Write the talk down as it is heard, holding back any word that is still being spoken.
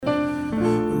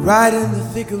right in the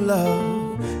thick of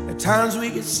love. At times we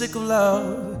get sick of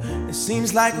love. It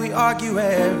seems like we argue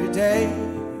every day.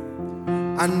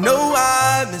 I know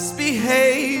I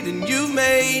misbehaved and you've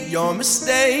made your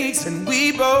mistakes, and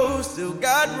we both still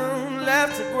got room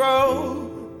left to grow.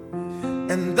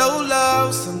 And though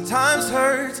love sometimes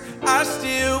hurts, I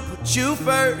still put you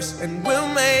first, and we'll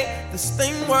make this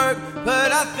thing work.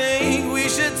 But I think we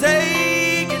should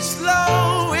take it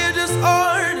slow. We're just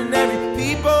ordinary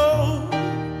people.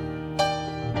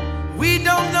 We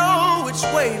don't know which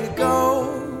way to go,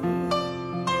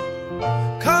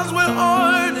 'cause we're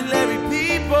ordinary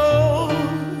people.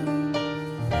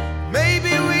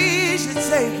 Maybe we should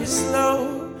take it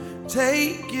slow.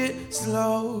 Take it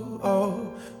slow. Oh.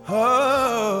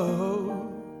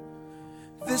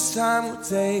 This time we'll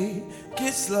take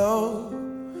it slow.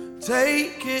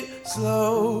 Take it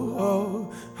slow.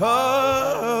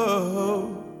 Oh.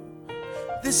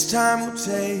 This time we'll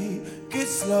take it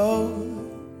slow.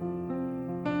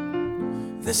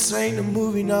 This ain't a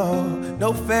movie,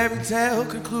 no fairy tale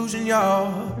conclusion,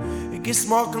 y'all. It gets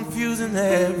more confusing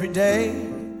every day.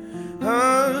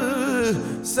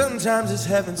 Sometimes it's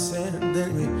heaven sent, then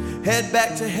we head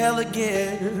back to hell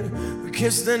again. We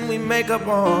kiss, then we make up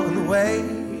on the way.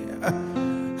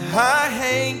 I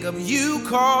hang up, you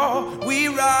call, we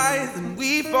rise and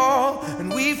we fall,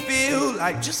 and we feel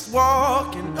like just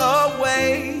walking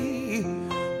away.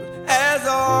 But as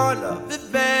our love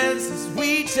advances,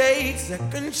 we take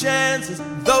second chances.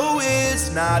 Though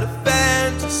it's not a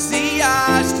fantasy,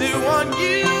 I still want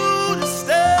you to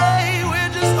stay.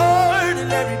 We're just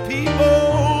ordinary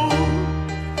people.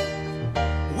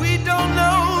 We don't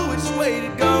know which way to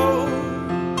go,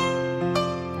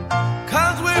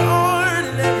 'cause we're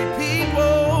ordinary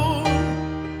people.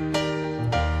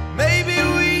 Maybe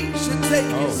we should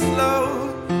take it slow.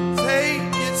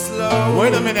 Take it slow.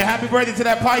 Wait a minute. Happy birthday to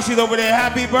that Pisces over there.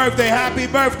 Happy birthday. Happy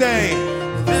birthday.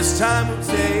 This time we'll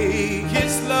take it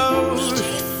slow.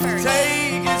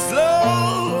 Take it slow.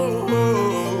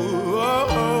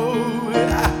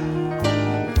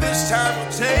 This time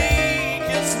we'll take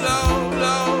it slow.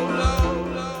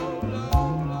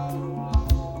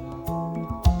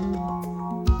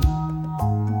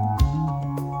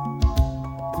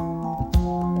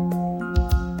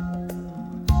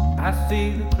 I see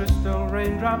the crystal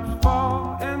raindrops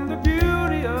fall, and the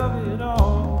beauty of it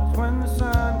all is when the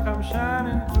sun comes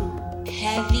shining through.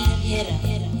 Heavy hitter.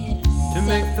 To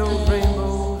make those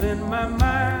rainbows in my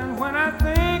mind when I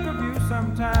think of you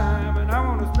sometime, and I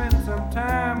want to spend some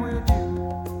time with you.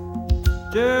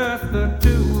 Just the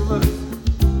two of us.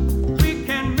 We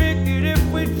can make it if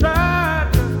we try.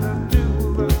 Just the two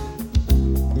of us.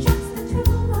 Just the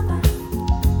two of us.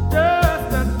 Just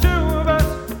the two of us.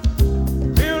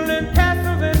 Building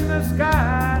castles in the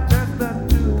sky. Just the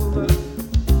two of us.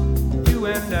 You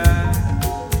and I.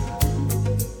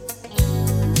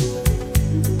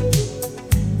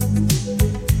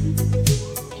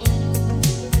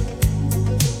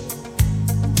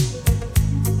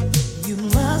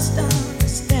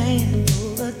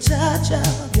 Touch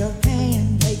of your hand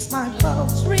makes my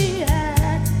pulse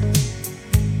react.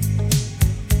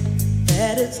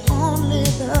 That it's only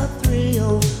the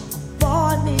thrill of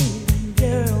boy meeting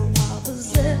girl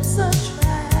opposites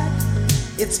attract.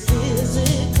 It's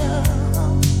physical,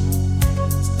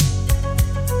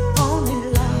 only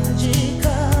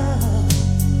logical.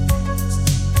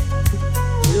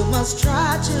 You must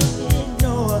try to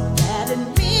ignore that it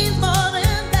means more than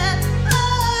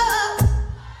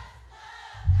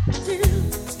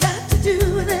do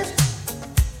this.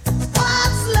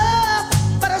 What's love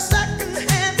but a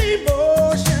second-hand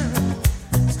emotion?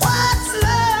 What's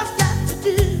love got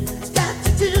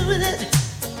to do with it?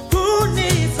 Who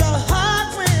needs a heart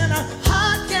when a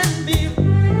heart can be?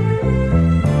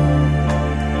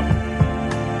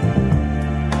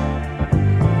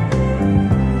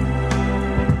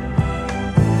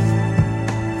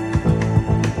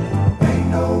 Ain't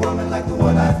no woman like the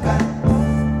one I've got.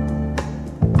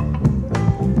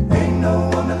 No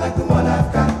woman like the one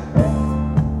I've got.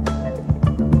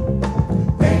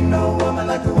 Ain't no woman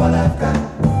like the one I've got.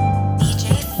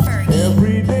 DJ Fergie.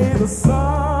 Every day the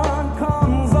sun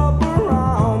comes up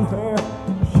around her.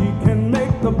 She can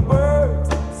make the birds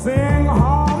sing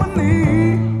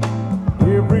harmony.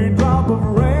 Every drop of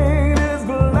rain is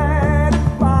glad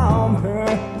it found her.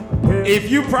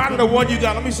 If you proud of the one you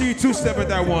got, let me see you two-step at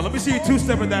that one. Let me see you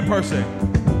two-step at that person.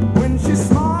 When she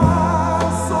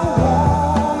smiles so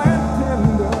warm and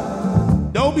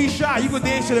tender. Don't be shy. You can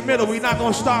dance in the middle. We're not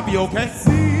going to stop you, okay?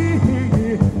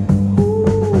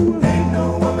 Ain't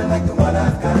no woman like the one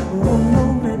I've got. Oh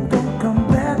no, it don't come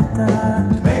better.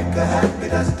 To make her happy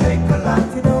doesn't take a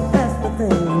lot. You know that's the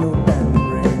thing.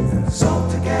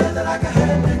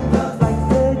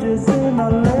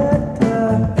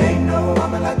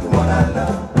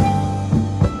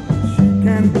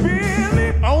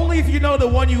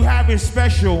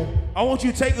 special, I want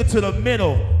you to take her to the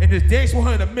middle and just dance with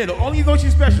her in the middle. Only you know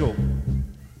she's special.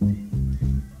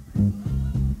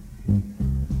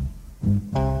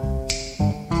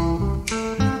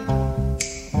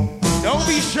 Don't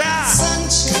be shy.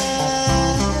 Sunshine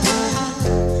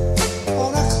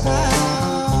on a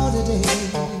cloudy day.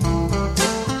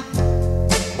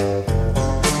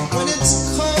 When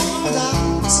it's cold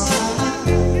outside,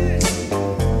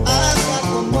 I've got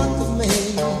the month of May.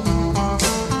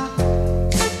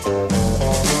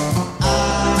 I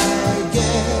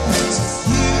guess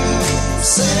you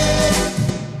say,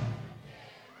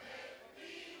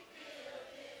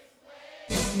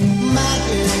 my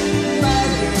girl, my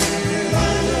girl,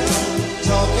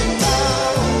 talking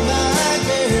about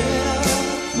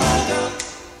my girl.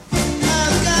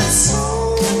 I've got so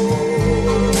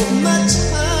much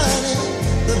honey,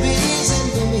 the bees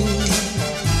envy me.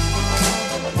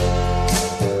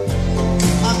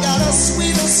 I've got a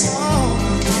sweeter song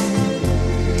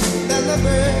than the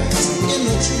birds in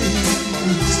the trees.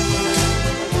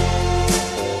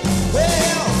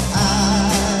 Well, I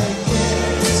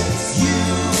guess you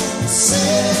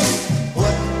say,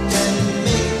 what can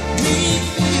make me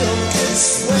feel this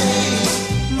way?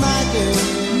 My girl,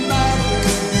 my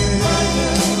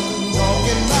girl,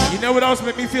 talking about You know what else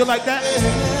made me feel like that?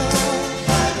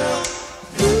 my girl.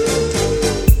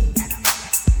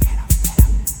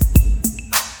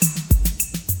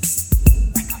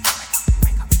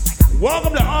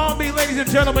 Welcome to R&B, ladies and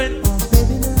gentlemen.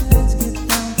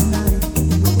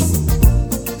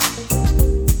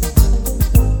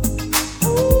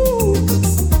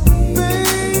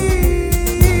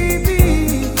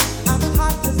 Baby, I'm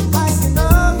hot just like an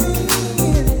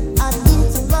oven. I need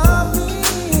some loving.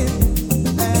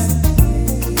 And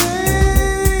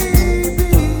baby,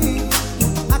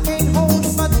 I can't hold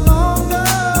it much longer.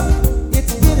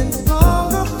 It's getting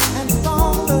stronger and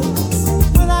stronger.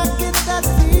 When I get that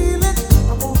feeling,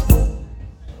 I want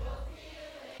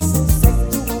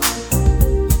sexual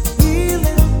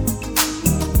healing.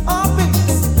 Oh,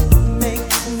 baby,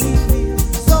 makes me feel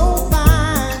so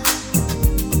fine.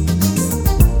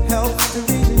 Helps to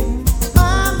relieve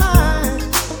my mind.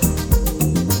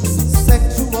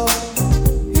 Sexual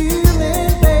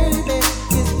healing, baby,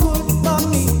 is good for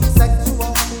me.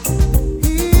 Sexual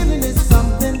healing is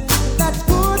something that's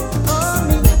good for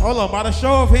me. Hold on, by the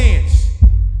show of hands.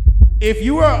 If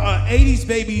you are an 80s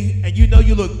baby and you know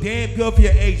you look damn good for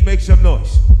your age, make some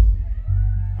noise.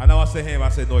 I know I said hand, but I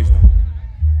said noise now.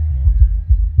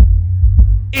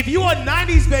 If you are a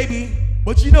 90s baby,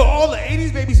 but you know all the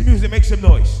 80s babies' music, make some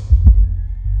noise.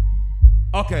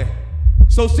 Okay.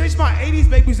 So since my 80s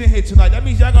babies in here tonight, that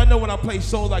means y'all gotta know when I play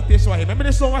songs like this right here. Remember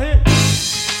this song right here?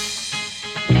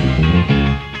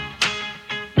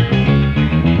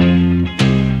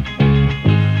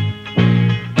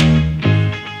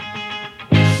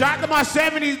 Shout out to my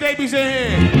 70s babies in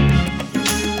here.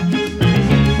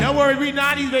 Don't worry, we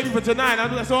 90s baby for tonight.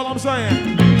 That's all I'm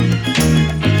saying.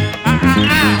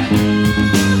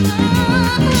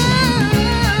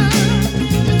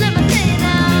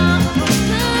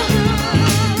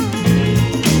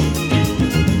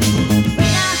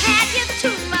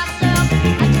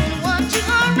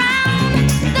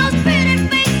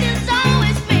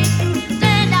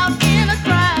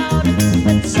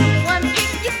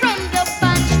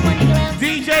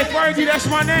 DJ Fergie, that's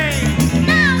my name.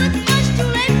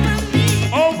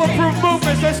 Overproof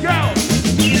movements, let's go.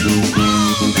 Here we go.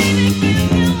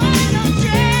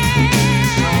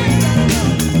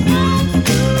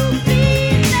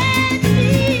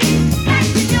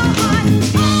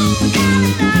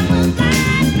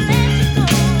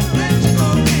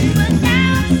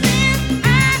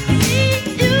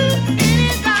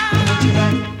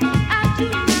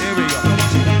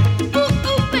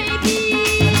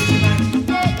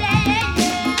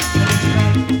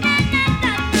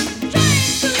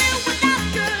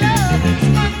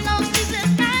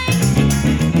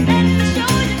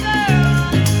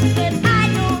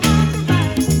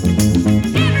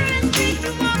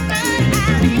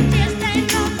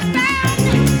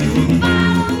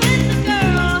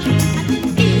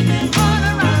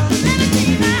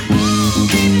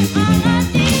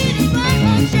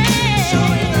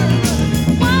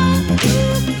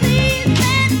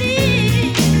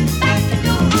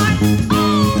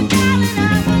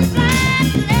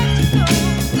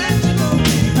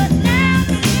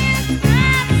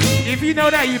 If you know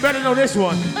that, you better know this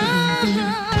one.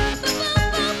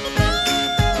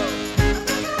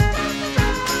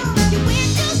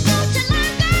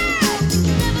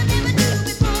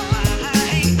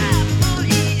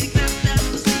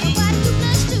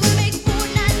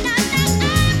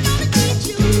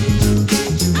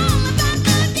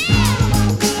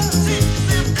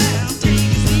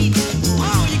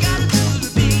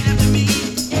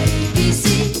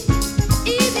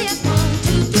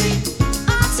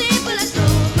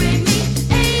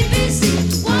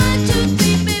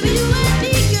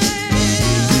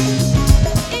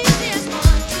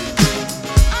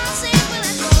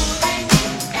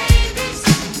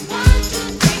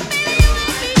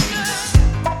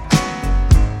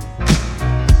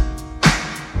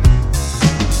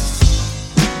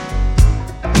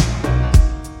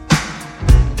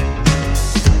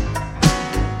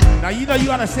 you know you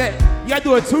gotta set. You gotta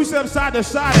do a two-step side to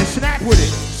side and snap with it.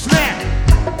 Snap,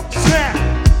 snap,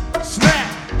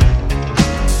 snap.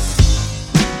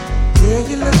 Girl,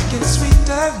 you're looking sweet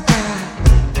tonight.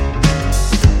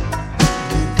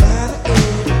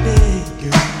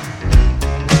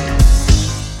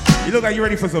 You look like you're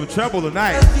ready for some trouble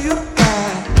tonight.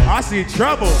 I see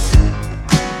trouble.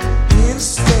 In a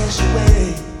special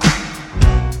way.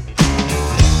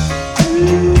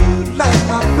 Ooh, like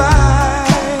my mind.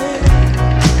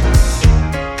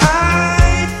 I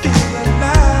feel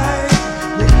alive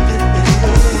with it,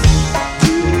 baby.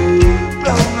 Ooh,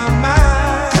 blow my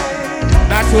mind.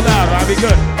 Not too loud, I'll be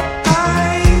good.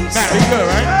 Matt, be good,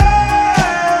 right?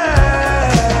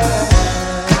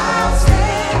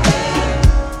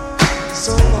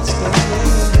 So much stuff.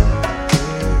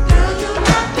 Girl, you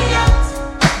knock me out.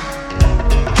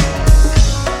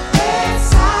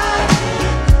 Inside,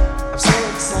 I'm so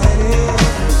excited.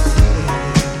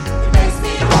 it makes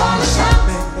me wanna shout.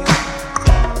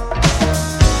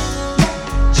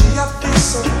 Gee, I feel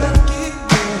so lucky.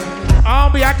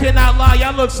 I cannot lie.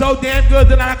 Y'all look so damn good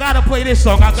that I gotta play this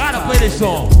song. I gotta play this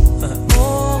song.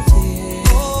 Oh, yeah.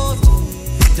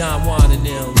 Don Juan and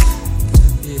them.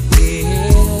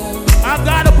 Yeah. I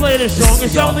gotta play this song.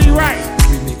 It's only right.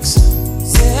 Remix.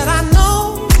 Said I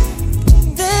know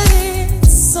that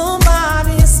it's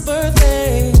somebody's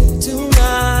birthday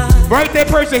tonight. Birthday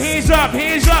person, hands up,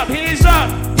 hands up, hands up.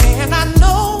 And I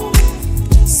know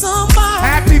somebody.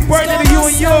 Happy birthday to you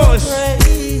and yours.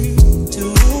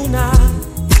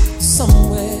 Tonight,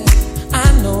 somewhere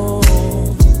I know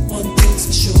one thing's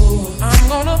for sure. I'm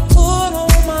gonna put on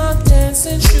my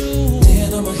dancing shoes.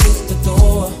 Then I'ma hit the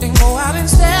door and go out and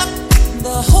step the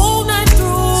whole night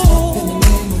through. Step in the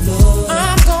name of love.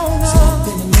 I'm gonna step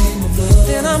in the name of love.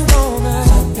 Then I'm gonna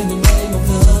step in the name of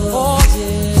love. Oh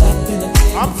yeah. Step in the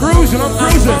name I'm cruising, I'm I'm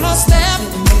cruising. gonna step in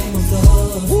the name of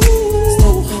love. Ooh.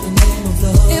 Step in the name of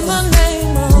love. In the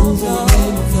name of love.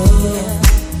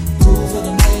 Prove in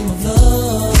the name of love.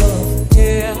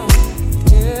 Yeah.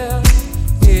 Yeah.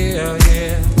 Yeah.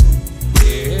 Yeah.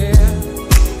 Yeah.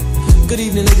 Good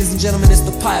evening, ladies and gentlemen. It's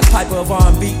the Pied Piper of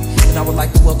R&B, and I would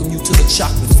like to welcome you to the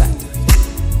Chocolate Factory.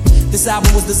 This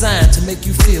album was designed to make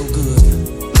you feel good.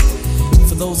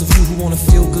 For those of you who want to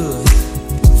feel good,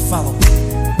 follow me.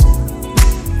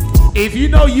 If you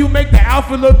know you make the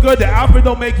outfit look good, the outfit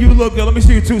don't make you look good. Let me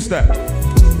see you two-step.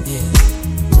 Yeah.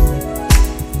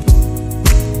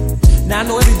 Now I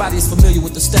know everybody is familiar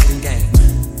with the stepping game.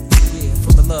 Yeah,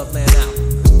 from the Love Land album.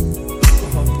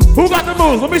 Who got the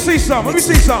moves? Let me see some. Let me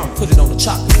see some. Put it on the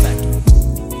Chocolate Factory.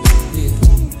 Yeah.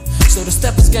 So the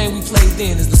steppers game we played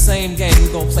then is the same game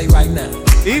we're gonna play right now.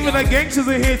 Even the gangsters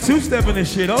in here two-stepping this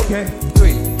shit. Okay.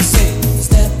 3, sing.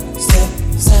 Step, step,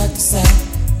 side to side,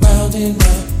 round and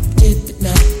round, dip it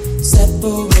now,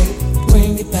 separate,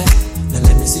 bring it back. Now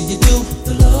let me see you do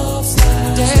the love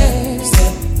slide. Step,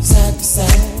 step, side to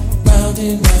side, round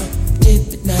and round,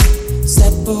 dip it now,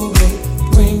 separate,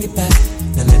 bring it back.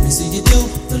 Now let me see you do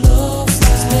the love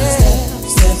slide.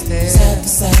 Step, step, side to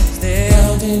side,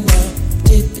 round and round,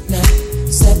 dip it now,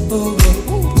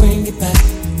 separate, bring it back.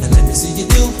 Now let me see you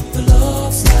do the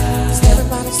love slide.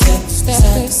 Everybody step,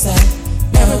 side to side,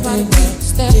 everybody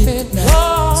step it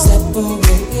now, separate,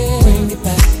 bring it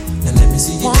back. Now let me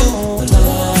see you do the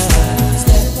love slide.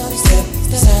 Step, step,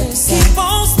 side to side, keep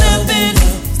on stepping,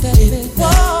 step it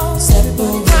now,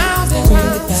 separate,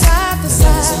 bring it back. Side to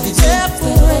side,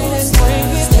 separate,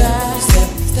 bring it back. Step,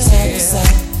 side to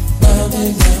side, round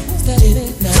and round, dip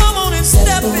it now. Come on and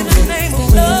step in the name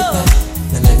of love.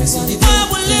 Now let me see you do while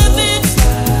we're living.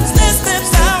 Let's step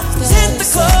out, hit the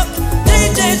club.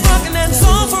 DJ's rocking that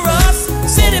song for us.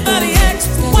 Anybody asks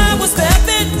why we're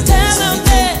stepping, tell them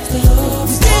that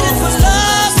we did it for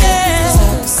love, yeah.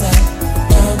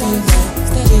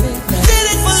 Did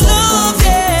it for love,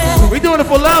 yeah. We doing it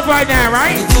for love right now,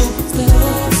 right? Did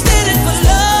it for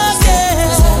love, yeah.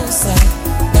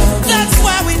 That's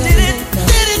why we did it.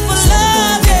 Did it for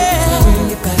love, yeah.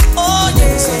 Oh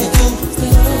yeah. Did it for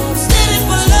love. Did it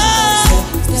for love,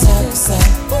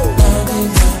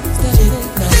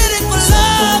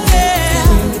 yeah.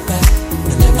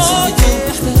 Oh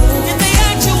yeah. And they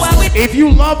ask you why we. If you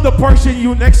love the person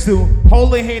you next to,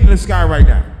 hold their hand in the sky right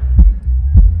now.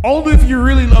 Only if you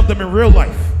really love them in real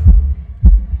life.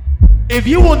 If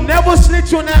you will never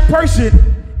snitch on that person,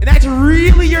 and that's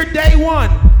really your day one,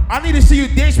 I need to see you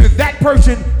dance with that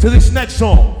person to this next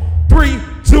song. 3,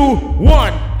 2,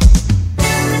 1.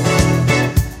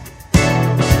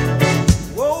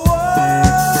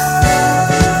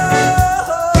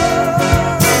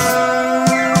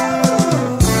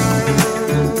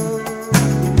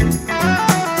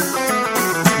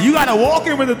 gotta walk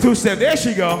in with a two-step. There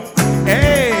she go.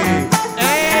 Hey,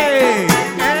 hey,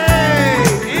 hey.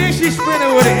 And she's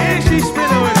spinning with it. And she's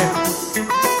spinning with it.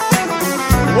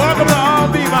 Welcome to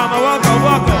R&B, mama. Welcome,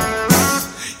 welcome.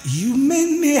 You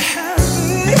make me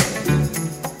happy.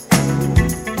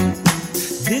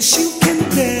 This you can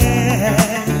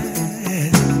bear.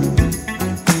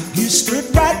 You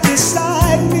stood right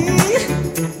beside me,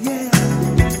 yeah,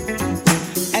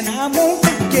 and I won't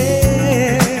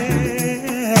forget.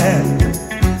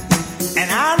 And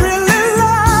I really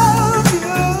love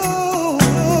you.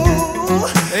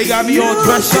 They got me all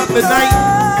dressed up tonight.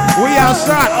 We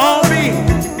outside, all me.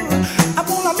 I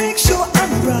wanna make sure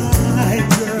I'm right,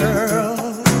 girl,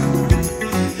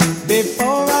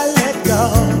 before I let go.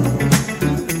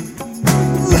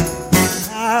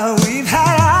 We've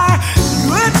had a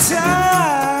good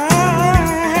time.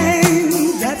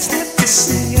 That's not to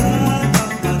say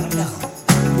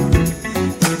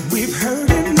we've hurt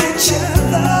each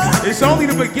other. It's only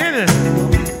the beginning.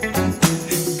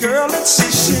 Girl, it's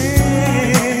a shame.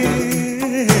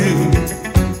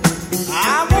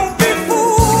 I won't be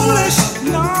foolish,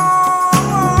 no.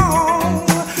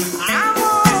 I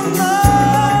wanna love.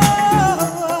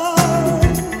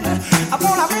 I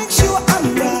wanna make sure I'm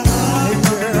right,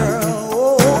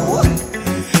 girl,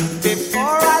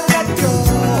 before I let go.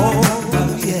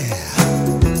 Yeah.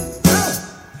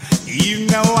 You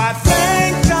know I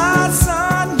think the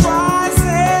sun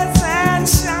rises and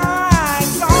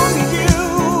shines on you.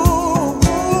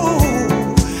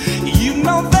 You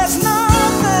know there's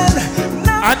nothing,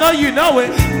 I know you know it.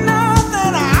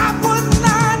 nothing I would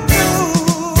not do.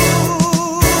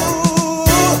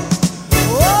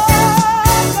 Oh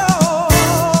no,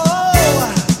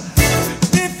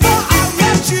 before I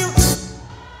let you.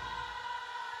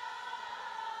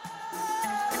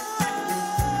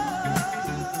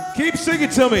 Keep singing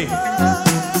to me.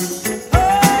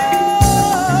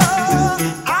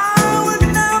 I would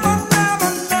never,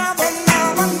 never, never,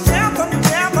 never, never,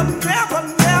 never, never,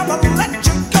 never let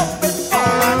you go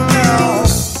before I know.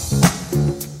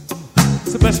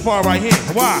 It's the best part right here.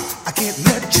 Why? I can't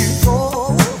let you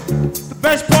go. The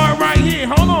best part right here.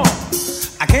 Hold on.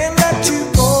 I can't let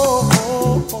you go.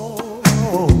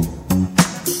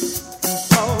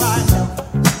 All right now.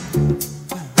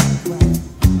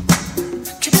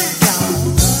 Keep it down.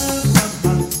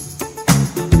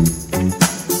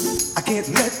 I can't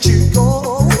let you go.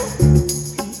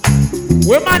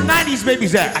 Where my 90s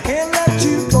babies at? I can't let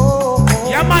you go.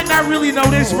 Y'all might not really know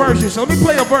this version, so let me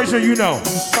play a version you know.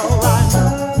 All right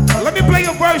now. Let me play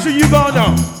a version you gonna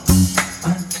know.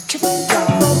 Keep it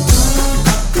down.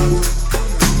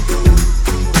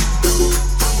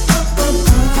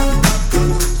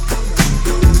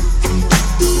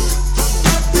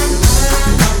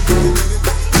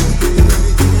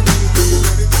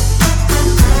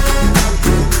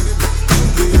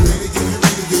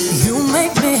 You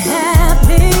make me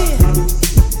happy.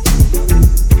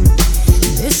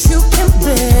 This you can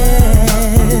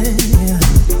bear.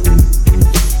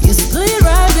 You stood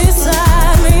right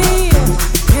beside me,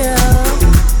 yeah,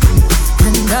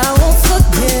 and I won't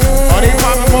forget. Oh, they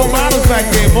popping more bottles back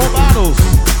there, more bottles.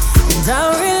 And I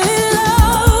really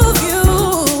love you.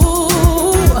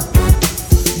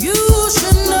 You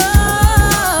should know.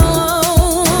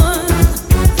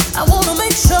 I wanna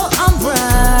make sure I'm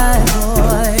right,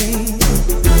 boy,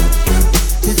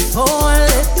 before I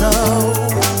let go.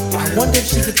 I wonder if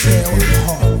she could tell your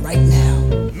heart right now.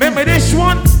 Remember this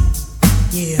one?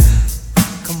 Yeah.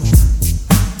 Come on.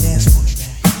 Dance for me,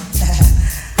 baby.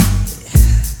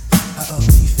 Uh-oh.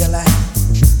 You feel that?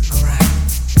 All right.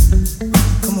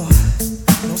 Come on.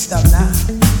 Don't stop now.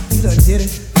 You done did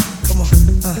it. Come on.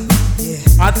 Yeah.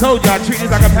 I told you I treat this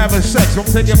like I'm having sex. I'm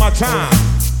taking my time.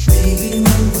 Baby,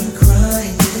 when we're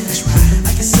crying. That's right.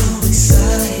 I get so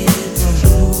excited.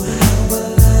 Oh, how I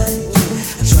like you.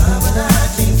 I try, but I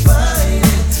can't find it.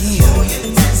 Oh,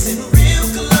 you're dancing real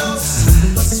close.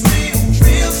 But it's real,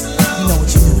 real slow. You know what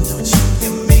you're doing, don't you?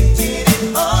 You're making it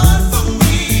hard for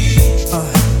me.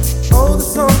 Oh, the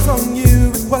song's on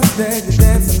you. Request that you're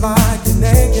dancing like you're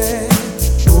naked.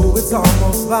 Oh, it's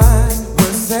almost like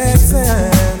we're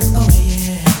sexing. Oh,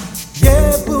 yeah.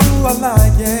 Yeah, boo, I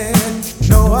like it.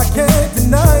 No, I can't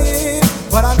deny it.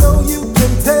 But I know you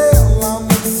can tell I'm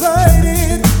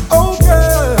excited. Oh,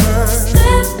 girl.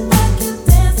 Step back and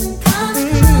dancing kinda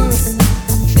close.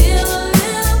 Feel a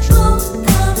little pull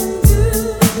coming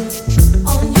through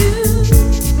on you.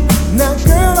 Now,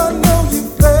 girl, I know you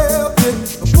felt it.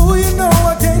 But boy, you know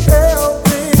I can't help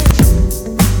it.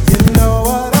 You know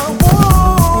what I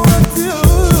wanna do.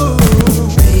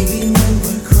 Baby, when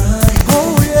we're crying.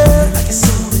 Oh, yeah. I get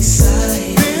so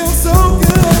excited. Feels so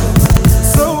good.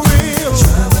 So real.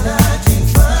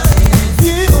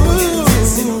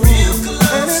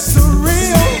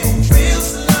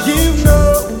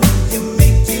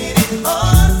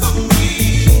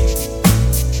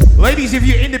 Ladies, if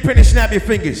you're independent, snap your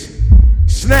fingers.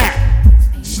 Snap,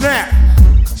 snap,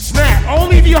 snap.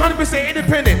 Only if you're 100%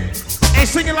 independent. And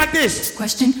sing it like this.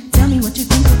 Question, tell me what you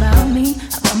think about me.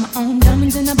 I buy my own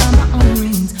diamonds and I buy my own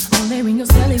rings. Only ring your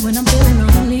celly when I'm feeling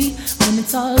lonely. When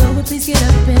it's all over, please get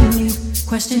up and leave.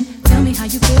 Question, tell me how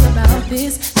you feel about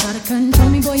this. Try to control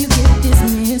me, boy, you get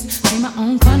dismissed. Pay my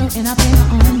own condo and I pay my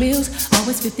own bills.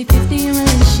 Always 50-50 in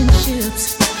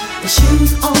relationships. The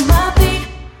shoes on my feet,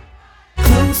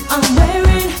 clothes I'm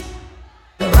wearing,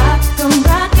 the rock I'm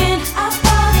rocking. I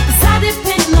bought it 'cause I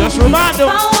depend on Just you. remind them.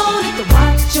 If I want it, the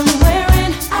watch I'm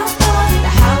wearing, I bought it.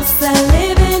 The house I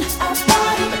live in, I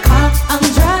bought it. The car I'm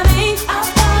driving, I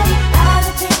bought it. I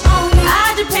depend on me. I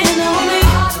depend on me.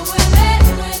 All the women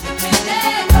who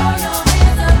independent, throw your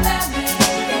hands up at me.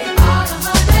 All the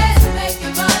hunters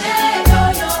making money, throw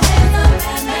your hands up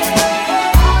at me.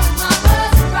 All the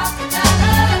mamas rockin'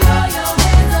 dollar, throw your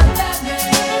hands up at me.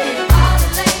 All the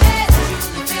ladies who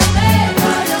truly feel me,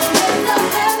 throw your hands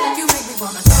up at me. You make me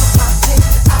wanna throw my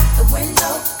picture out the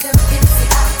window. Them empty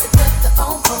eyes to put the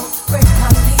phone home. Break my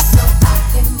knees so I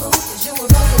can move. 'Cause you a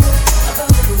bugaboo, a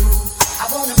bugaboo. I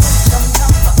wanna put your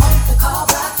number on the call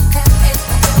block. Have it,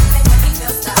 make my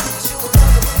email stop. 'Cause you a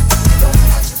bugaboo. You don't know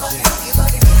what you bugging me, you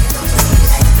don't know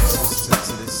it ain't cool. Listen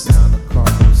to the sound of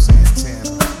Carlos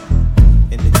Santana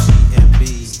in the GMB.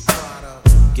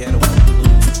 Ghetto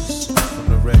blues from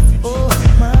the refugee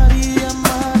camp. Maria,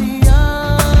 Maria.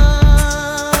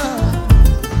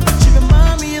 She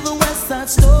remind me of a West Side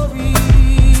Story.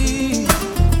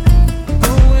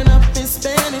 Growing up in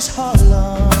Spanish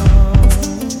Harlem.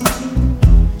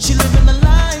 She living a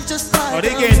life just like Oh,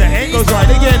 they getting the angles right.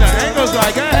 They getting the angles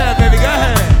right. Go ahead, baby. Go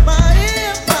ahead.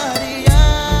 Maria, Maria.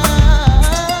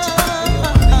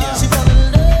 She fell in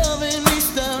love in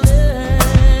East LA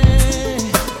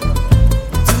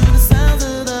to the sounds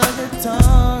of the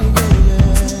guitar,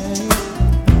 yeah.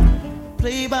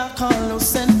 Played by Carlos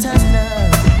Santana.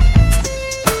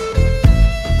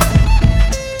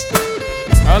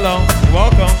 Hello.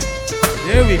 Welcome.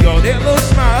 There we go. That little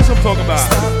smile. That's what I'm talking about.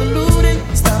 Stop the looting,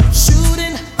 stop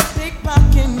shooting,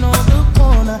 pickpocketing on the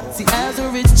corner. See, as the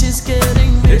rich is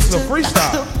getting richer, This is a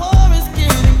freestyle. the poor is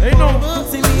getting Ain't no- poorer.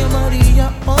 See me and Maria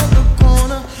on the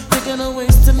corner, thinking of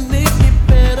ways to make it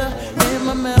better. In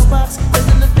my mailbox, there's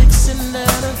an eviction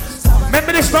letter.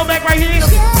 Remember this throwback right here?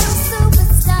 Ghetto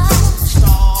superstar,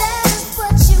 that is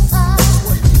what you are.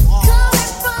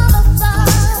 Coming from afar,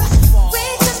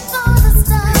 reaching for the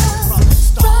stars.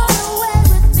 Run away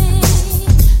with me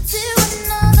to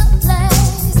another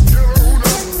place.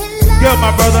 Yo,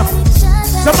 my brother.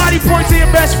 Somebody point to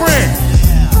your best friend.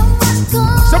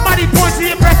 Somebody point to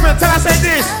your best friend. Tell I say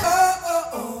this.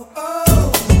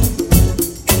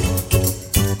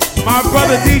 My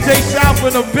brother DJ South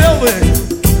in the building.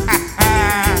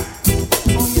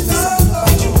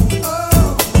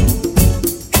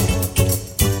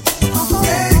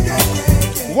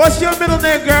 What's your middle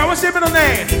name, girl? What's your middle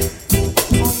name?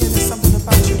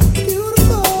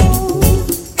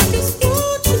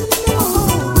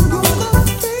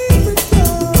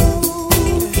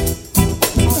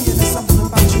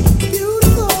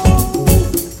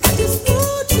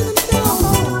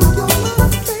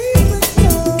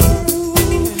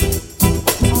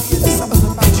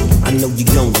 I know you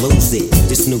gon' lose it.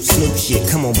 This new Snoop shit,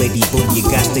 come on, baby boo, you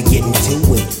got to get into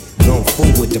it. Going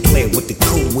forward to play with the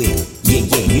cool wit. Yeah,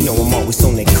 you know I'm always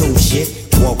on that cool shit.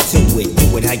 Walk to it,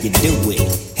 do it how you do it.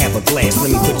 Have a glass,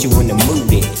 let me put you in the mood.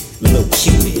 Little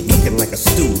cutie, looking like a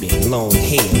student. Long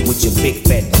hair with your big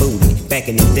fat booty. Back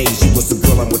in the days, you was the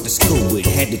girl I went to school with.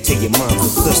 Had to tell your mom and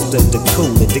sister to cool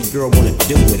it. The girl wanna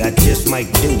do it, I just might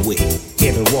do it.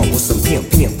 Get her walk with some pimp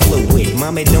fluid.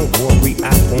 Mommy, don't worry, I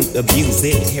won't abuse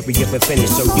it. Hurry up and finish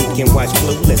so you can watch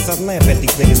Clueless. I laugh at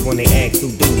these niggas when they ask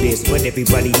who do this, but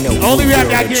everybody knows. Only who rap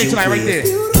girl I that get you tonight right is.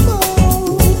 there.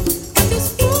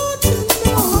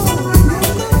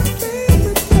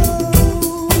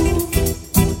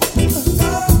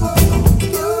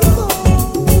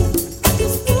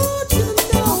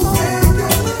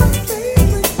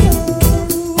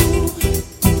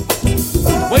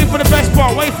 Wait for the best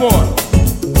part. Wait for it.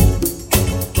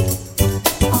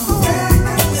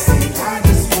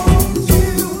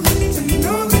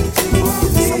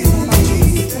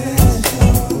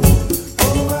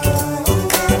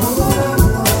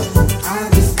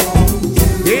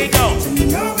 Here you go.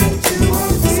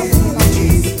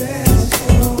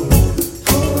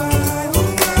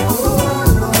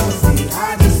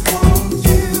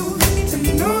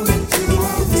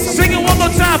 Sing it one more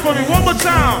time for me. One more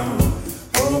time.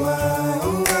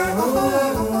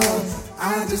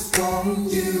 I just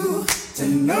want you to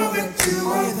know that you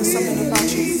are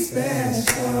really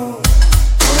special.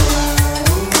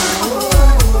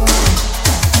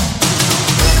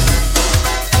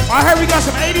 I heard we got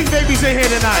some 80s babies in here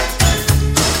tonight.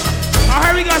 I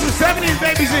heard we got some 70s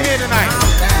babies in here tonight.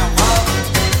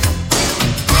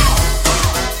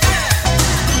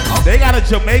 They got a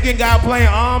Jamaican guy playing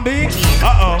R&B.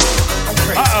 Uh-oh.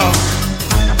 Uh-oh.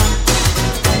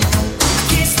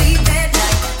 Can't sleep at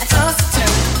night, I toss and turn,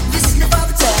 listening for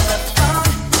the telephone.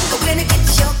 But when I get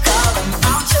your call, I'm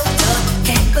all choked up.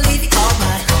 Can't believe you called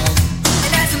my home.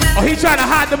 And as a matter Oh, he trying to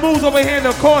hide the moves over here in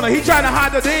the corner. He trying to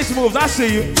hide the dance moves. I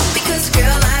see you. because a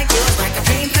girl like you is like a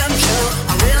dream come true,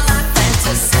 a real life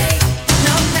fantasy.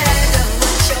 No matter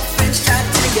what your friends try to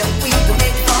tell you, we will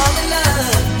make you fall in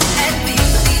love. And we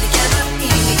will be together,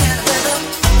 any kind of weather.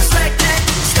 Just like that,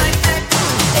 just like that.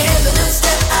 Every little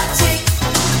step I take,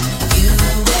 you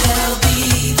will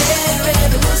be there.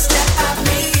 Every little step I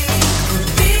make, we'll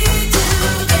be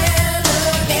together.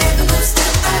 Every little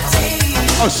step I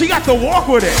take, Oh, she got to walk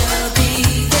with it. we'll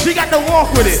be there. She got to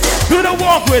walk with it. Do the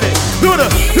walk with it. Do the.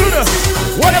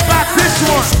 What about this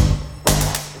one?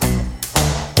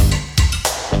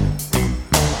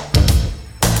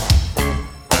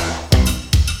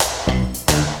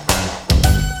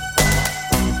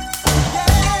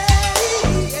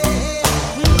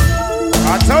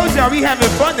 I told y'all we having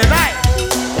fun tonight.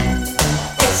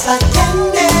 It's like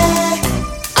candy.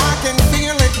 I can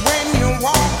feel it when you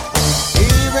walk.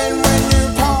 Even when you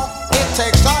talk, it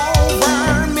takes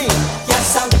over me. You're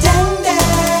so dandy.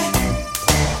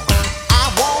 I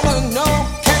wanna know,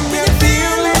 can you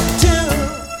feel it too?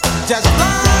 Just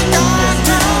like I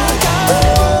do.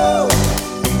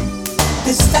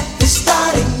 This stuff is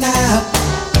starting now.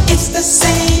 It's the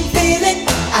same feeling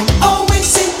I always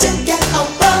seem to get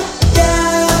around you.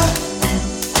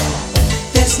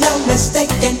 There's no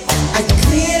mistaking, I'm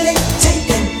clearly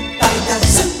taken by the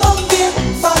simple mere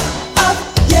thought of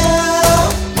you.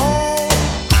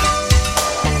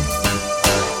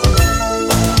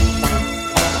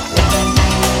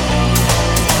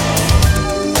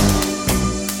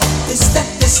 This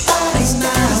stuff is starting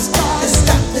now. This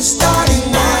stuff is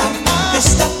starting now.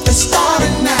 This stuff is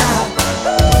starting now.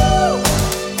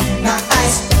 Now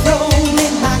ice roll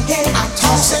in my head, I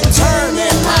toss and turn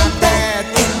in my bed.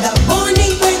 In the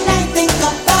morning when I think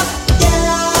about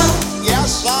you,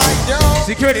 yes I do.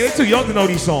 Security, they too young to know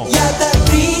these songs. You're the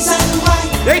reason why.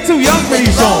 They too young for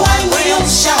these Though songs. I'm real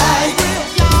shy,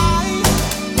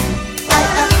 I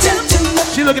attempt to look.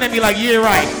 She looking at me like, yeah,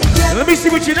 right. Let me see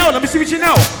what you know. Let me see what you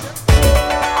know.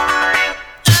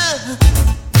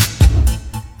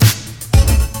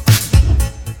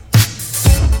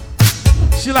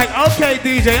 She like, okay,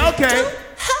 DJ, okay.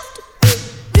 Have to be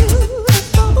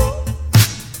beautiful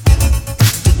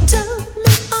to turn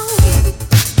me on.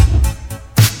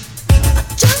 I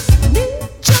just need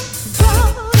your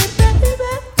body, baby,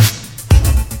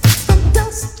 from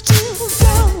dusk till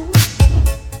dawn.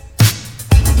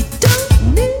 You don't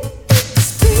need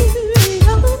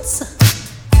experience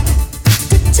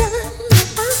to tell me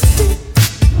I did.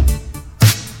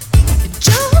 You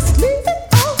just leave it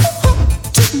all up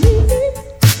to me.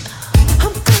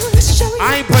 I'm gonna show you.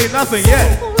 I ain't played nothing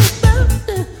yet. all about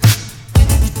it.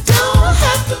 You don't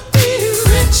have to be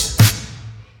rich.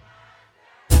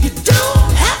 You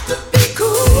don't have to be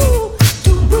cool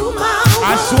to rule my world.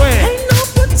 I swear. Ain't no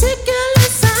particular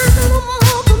sign I'm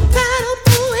more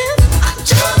compatible with. I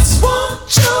just want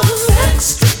your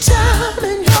extra time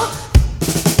and your.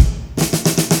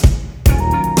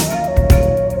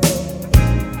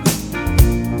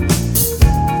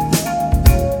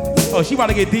 Oh, she about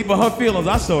to get deep in her feelings.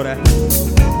 I saw that.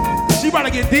 She about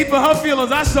to get deep in her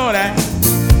feelings. I saw that.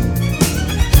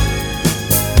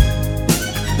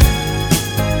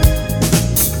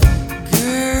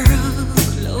 Girl,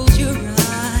 close your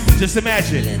eyes. Just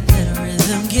imagine. Let that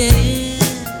rhythm get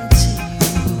into you.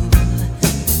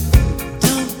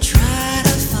 Don't try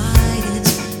to fight it.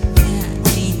 There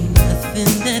ain't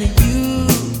nothing that you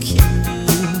can do.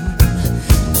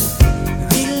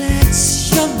 Relax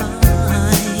your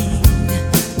mind.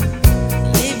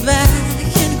 Lay back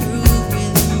and groove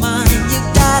with mine. You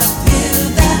gotta feel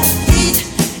that heat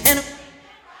and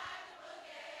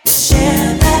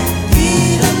share that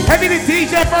feeling. Heavy to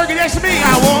DJ Fergie, that's me.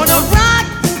 I wanna Rock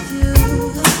with you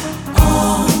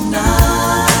all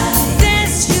night.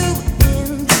 Dance you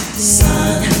in the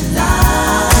sunlight.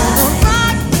 Gonna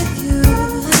rock with you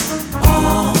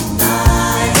all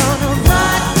night. Gonna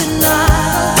rock the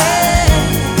night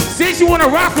away. Since you wanna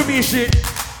rock with me and shit.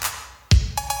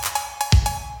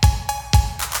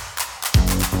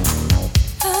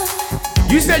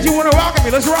 You said you wanna rock with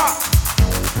me. Let's rock.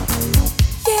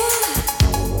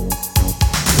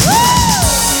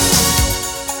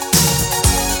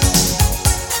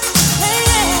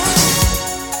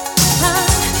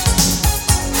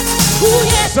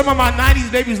 some of my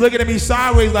 90s babies looking at me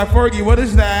sideways like, Fergie, what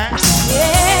is that?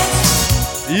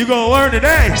 Yeah, You gonna learn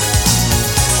today. I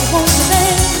want to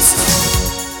dance.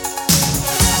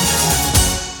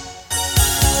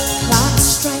 Clock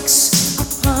strikes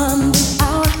upon the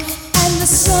hour and the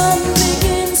sun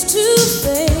begins to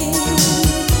fade.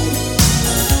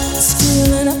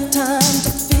 Still enough time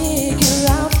to figure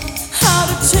out how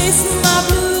to chase my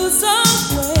blues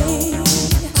away.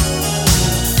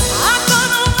 I'm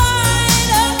gonna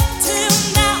light up till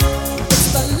now. It's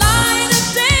the light of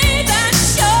day that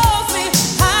shows me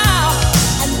how.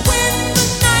 And when the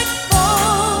night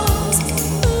falls,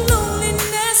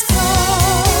 loneliness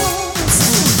calls.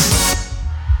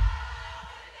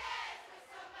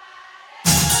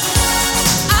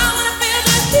 I wanna feel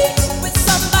the heat with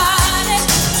somebody.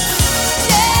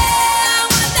 Yeah, I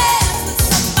wanna dance with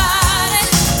somebody.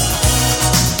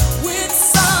 With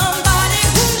somebody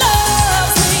who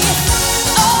loves me.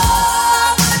 Oh,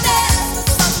 I wanna dance with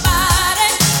somebody.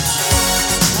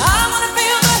 I wanna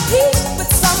feel the heat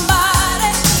with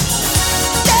somebody.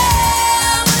 Yeah,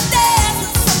 I wanna dance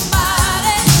with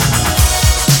somebody.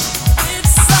 With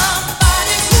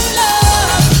somebody who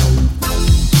loves me.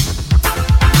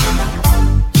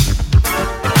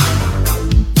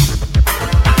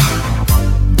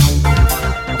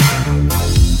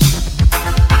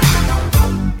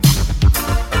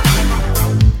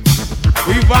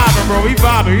 We vibing, bro. We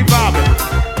vibing. We vibing.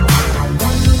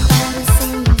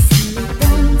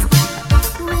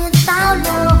 Without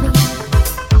knowing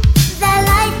that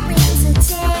light brings a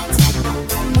change,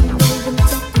 and even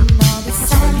checking all the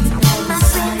signs. My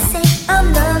friends say I'm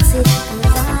lovesick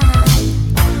 'cause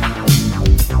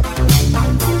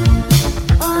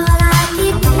all I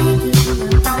keep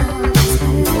thinking about is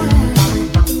her in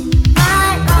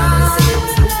my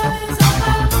arms,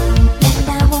 and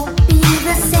I won't be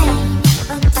the same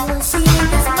until she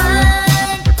is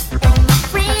mine. And my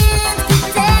friends keep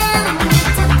telling me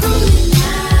to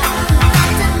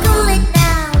cool it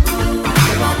now,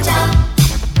 watch out,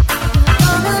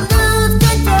 gonna lose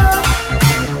control.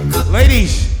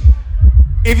 Ladies,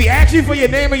 if he asks you for your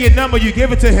name and your number, you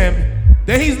give it to him.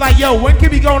 Then he's like, yo, when can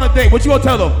we go on a date? What you gonna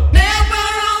tell them? Never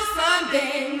on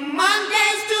Sunday,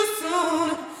 Monday's too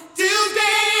soon.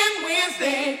 Tuesday and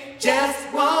Wednesday just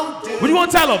won't do. What you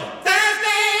gonna tell them?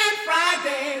 Thursday and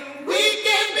Friday,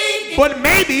 weekend begins. But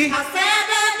maybe, Our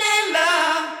Saturday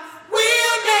love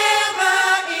will never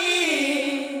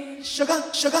end. Sugar,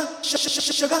 sugar,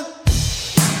 sugar.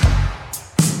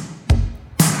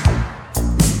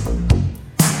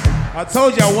 I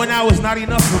told y'all 1 hour is not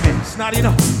enough for me. It's not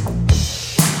enough.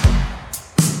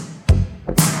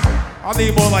 I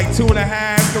need more like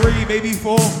 2.5, 3, maybe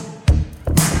 4.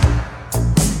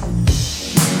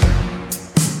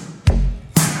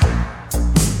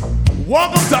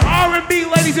 Welcome to R&B,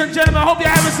 ladies and gentlemen. I hope you're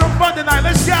having some fun tonight.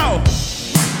 Let's go.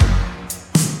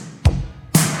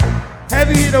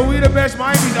 Heavy hitter, we the best,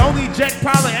 Miami's only Jack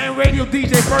Pilot and radio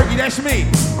DJ Fergie. That's me.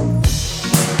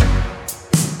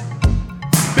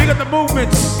 Big up the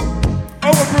movements.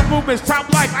 Overproof movements. Top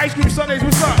Life. Ice Cream Sundays.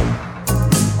 What's up?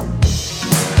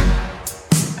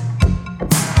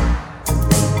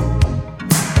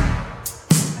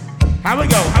 How we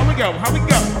go? How we go? How we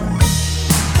go?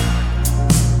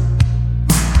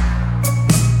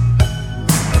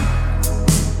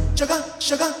 Sugar,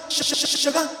 sugar,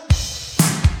 sugar.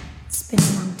 It's been a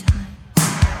long time.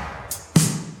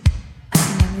 I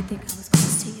never think I was going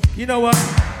to see you. You know what?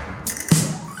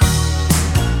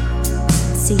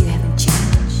 See, you haven't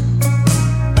changed.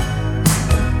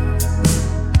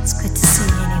 It's good to see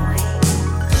you anyway.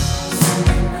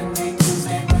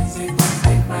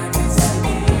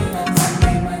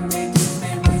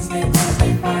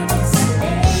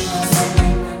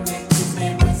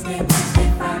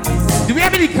 Do we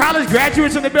have any college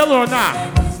graduates in the building or not?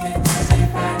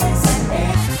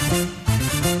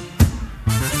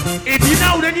 If you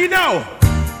know, then you know.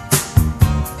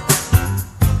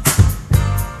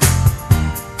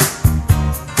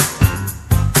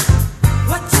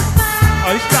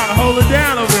 Oh, he's trying to hold it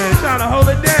down over there. He's trying to hold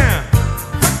it down.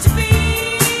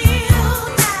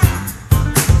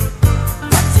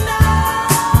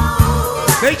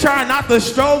 They trying not to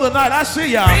stroll tonight. I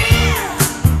see y'all.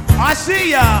 I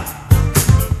see y'all.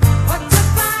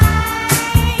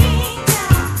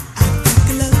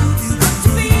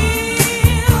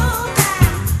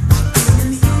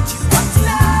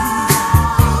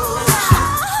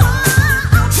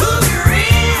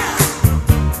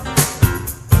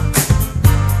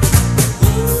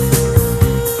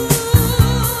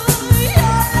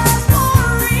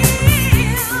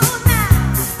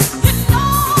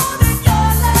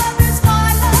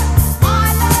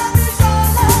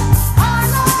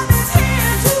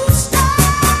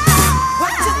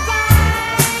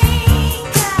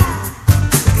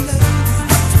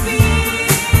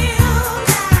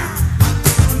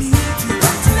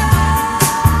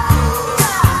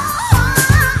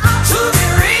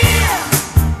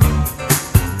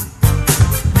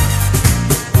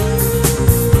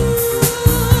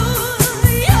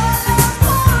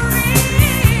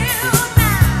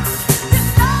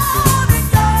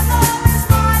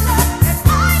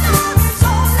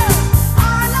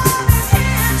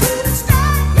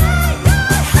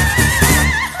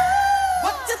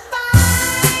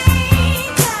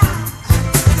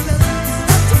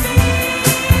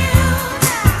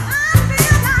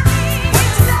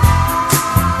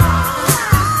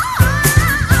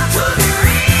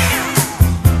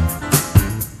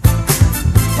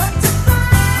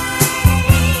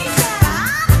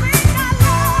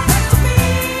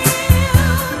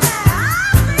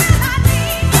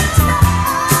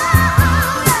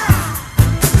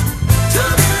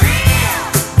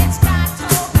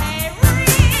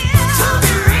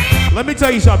 let me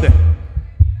tell you something.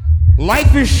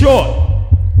 Life is short.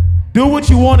 Do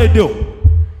what you want to do.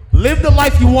 Live the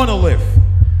life you want to live.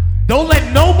 Don't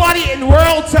let nobody in the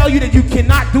world tell you that you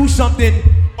cannot do something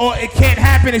or it can't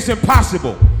happen, it's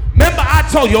impossible. Remember, I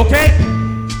told you, okay?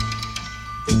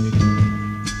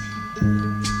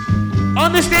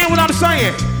 Understand what I'm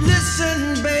saying?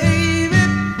 Listen, baby,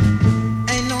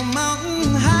 ain't no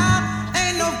mountain high,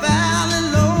 ain't no valley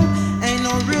low, ain't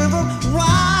no river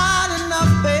wide enough,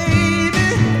 baby.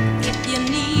 If you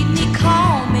need me,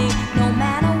 call me, no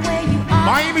matter where you are.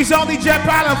 Miami's only jet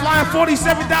pilot flying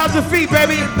 47,000 feet,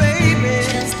 baby.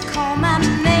 Just call my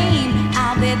name,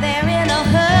 I'll be there in a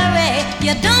hurry.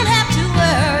 You don't have to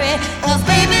worry, 'cause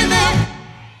baby, there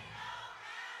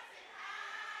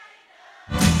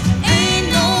ain't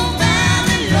no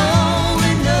valley low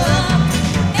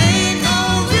enough, ain't no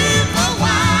river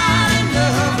wide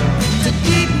enough To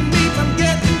keep me from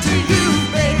getting to you,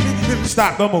 baby.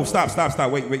 Stop, don't move, stop.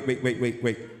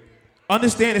 Wait.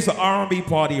 Understand it's an R&B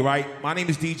party, right? My name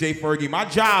is DJ Fergie. My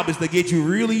job is to get you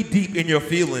really deep in your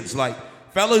feelings. Like,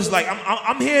 fellas, like,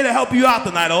 I'm here to help you out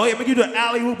tonight, oh, yeah, make you do the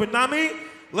alley-oop, and I mean,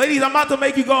 ladies, I'm about to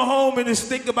make you go home and just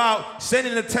think about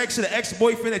sending a text to the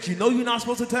ex-boyfriend that you know you're not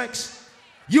supposed to text.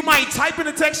 You might type in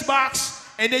the text box,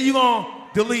 and then you're gonna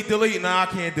delete. Nah, I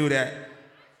can't do that.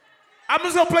 I'm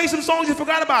just gonna play some songs you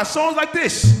forgot about, songs like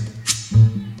this.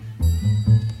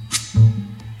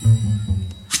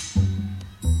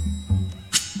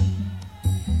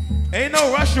 Ain't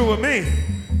no rushing with me.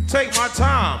 Take my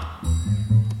time.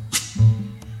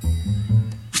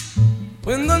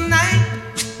 When the night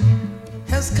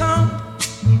has come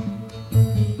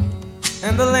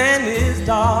and the land is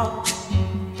dark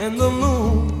and the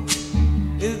moon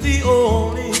is the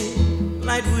only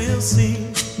light we'll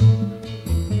see.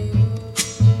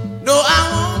 No, I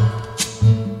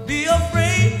won't be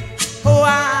afraid. Oh,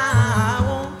 I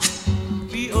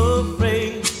won't be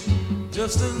afraid.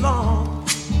 Just as long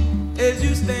as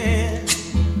you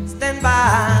stand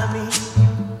by me.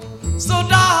 So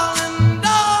darling,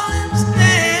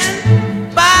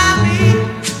 stand by me.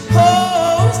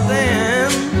 Oh,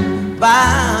 stand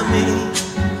by me.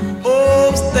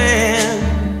 Oh, stand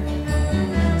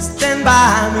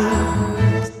by me.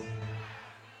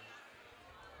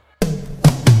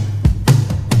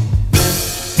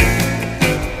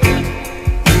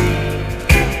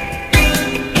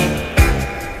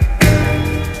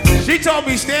 She told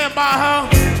me stand by her.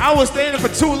 I was standing for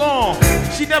too long.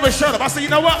 She never shut up. I said, you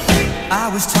know what? I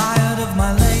was tired of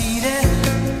my lady.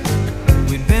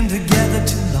 We'd been together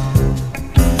too long.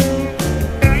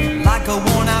 Like a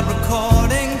worn-out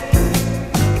recording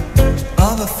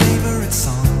of a favorite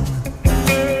song.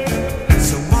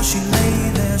 So while she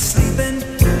lay there sleeping,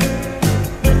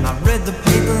 I read the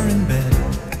paper in bed.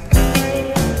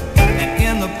 And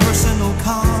in the personal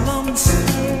columns,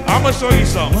 I'm gonna show you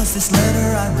something. was this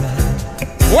letter I read.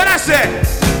 What I said?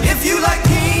 If you like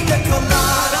pina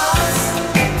coladas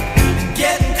and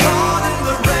getting caught in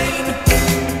the rain,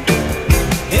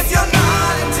 if you're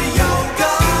not into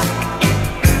yoga,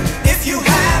 if you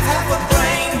have half a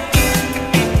brain,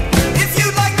 if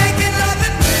you like making love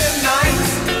at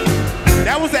midnight,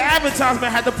 That was the advertisement I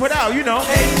had to put out, you know.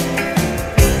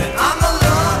 then I'm the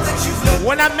love that you've looked.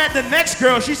 When I met the next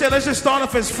girl, she said, let's just start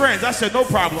off as friends. I said, no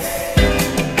problem.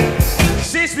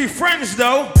 Since we friends,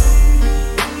 though.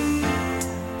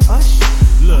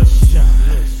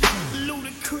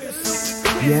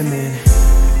 Yeah, man.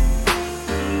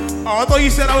 Oh, I thought you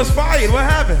said I was fired. What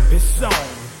happened? It's song.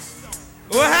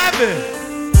 What happened?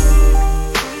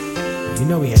 You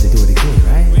know we had to do it again,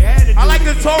 right? We had to do I like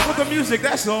to talk with the music,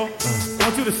 that's all. I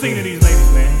want you to sing to these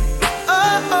ladies, man. So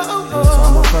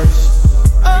I'm up first.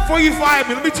 Before you fire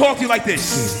me, let me talk to you like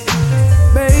this.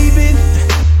 Baby,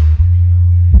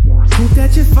 hope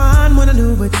that you're fine. Wanna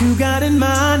know what you got in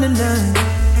mind tonight.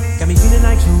 Got me feeling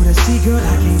like you're the sea girl,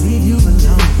 I can't leave you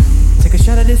alone. Take a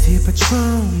shot of this here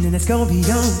Patron, and it's gonna be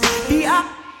on.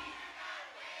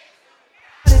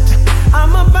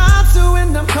 I'm about to,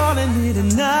 and I'm calling it a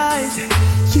night.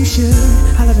 You should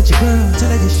holler at your girl, tell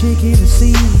her you're shaking the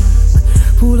scene.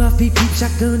 Pull off peep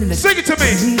shotgun and Sing it to me.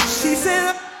 She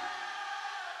said,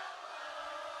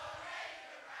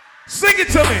 Sing it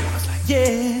to me.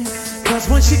 yeah, cause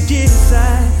once you get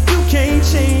inside, you can't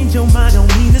change your mind. Don't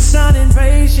mean to sound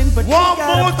invasion, but One you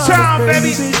gotta more find time, it,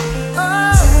 baby.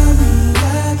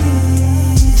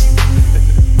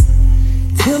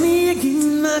 Tell me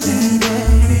again, my baby.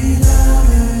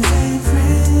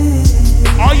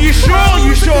 Are you sure?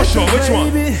 You sure? Which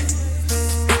one? Baby.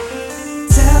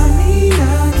 Tell me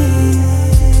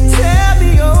again. Tell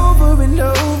me over and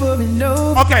over and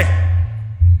over. Okay.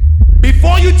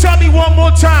 Before you tell me one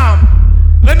more time,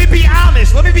 Let me be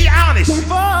honest. Let me be honest.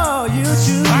 Before you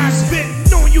choose. I've been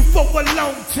knowing you for a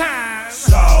long time.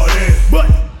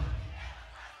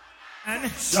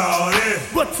 Shawty.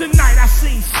 But tonight I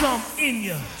seen some in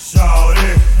you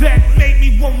Shawty. that made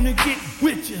me wanna get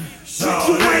with you.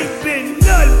 Shawty. You ain't been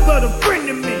nothing but a friend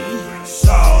to me.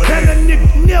 Shawty. And a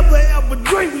nigga never ever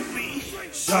dreamed with me.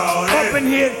 Shawty. Up in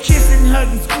here kissing,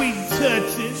 hugging, squeezing,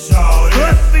 touching. Shawty.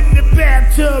 Up in the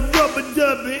bathtub, rubber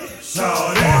dubbing.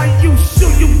 Shawty. Are you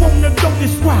sure you wanna go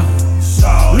this route?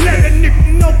 Shawty. Let a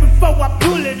nigga know before I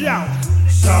pull it out.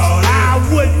 Shawty. I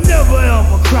would never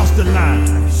ever cross the line.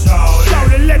 Shawty.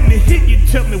 Shawty, let me hit you,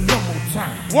 tell me one more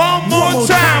time. One more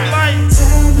time, like.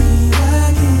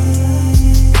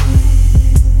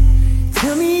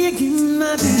 Tell me again,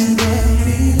 my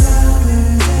baby.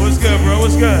 What's good, bro?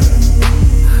 What's good?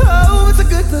 Oh, it's a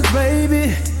good look,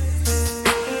 baby.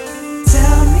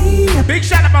 Tell me. Big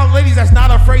shout about ladies that's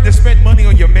not afraid to spend money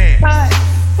on your man.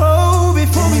 Oh,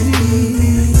 before we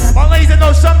leave. All ladies that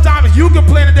know sometimes you can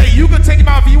plan a day, you can take him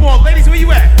out if you want. Ladies, where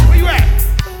you at? Where you at?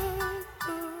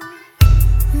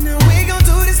 Now we gon'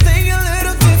 do this thing a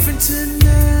little different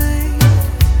tonight.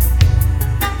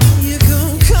 You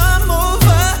gon' come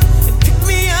over and pick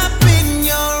me up in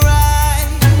your ride.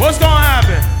 What's gonna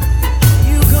happen?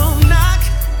 You gon' knock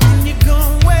and you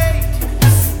gon' wait.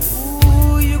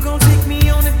 Ooh, you gon' take me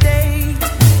on a date.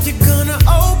 You're gonna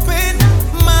open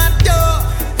my door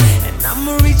and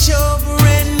I'ma reach over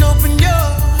and open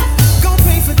yours. Gon'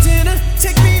 pay for dinner,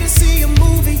 take me to see a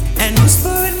movie, and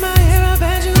whisper in my ear, I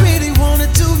bet you really wanna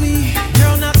do me.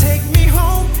 Girl, now take me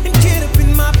home and get up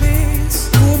in my pants.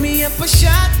 Pull me up a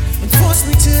shot and force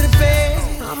me to the bed.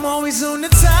 I'm always on the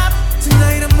top,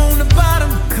 tonight I'm on the bottom,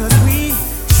 cause we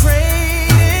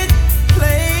traded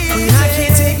places. I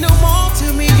can't take no more,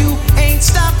 tell me you ain't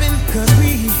stopping, cause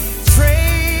we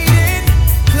traded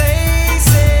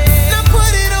places. Now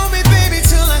put it on me, baby,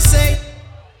 till I say,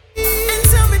 and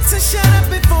tell me to shut up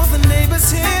before the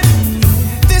neighbors hear me.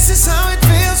 This is how it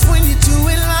feels when you do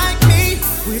it like me.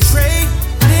 We traded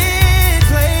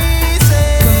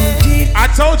places. I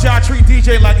told you I treat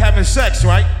DJ like having sex,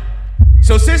 right?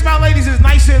 So since my ladies is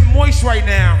nice and moist right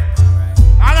now,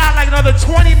 I got like another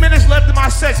 20 minutes left in my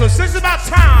set. So since it's about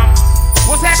time,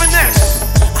 what's happening next?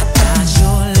 I got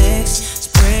your legs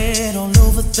spread all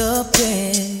over the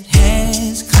bed,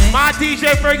 hands clenched. My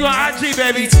DJ Fergie on IG,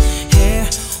 baby. Hair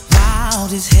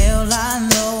wild as hell, I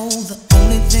know. The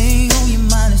only thing on your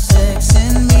mind is sex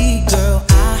and me, girl.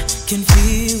 I can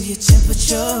feel your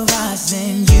temperature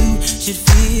rising. You should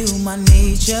feel my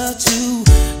nature too.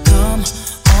 Come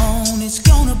on, it's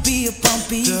gonna be a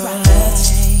bumpy ride.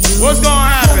 What's gonna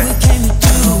happen? What can we do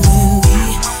when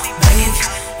we make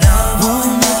love all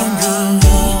night?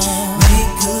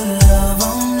 Make good love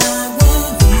all night. When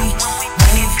we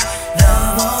make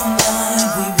love all night,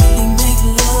 we really make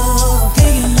love.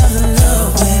 Make another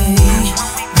love when we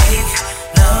make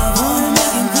love all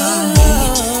night.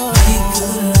 Make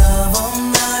good love all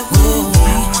night. When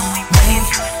we make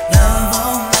love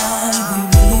all night, we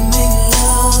really make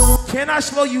love. Can I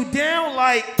slow you down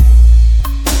like?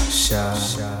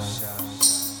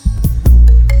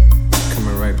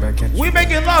 Coming right back at you. We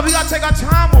making love, we gotta take our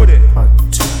time with it. Part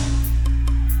two.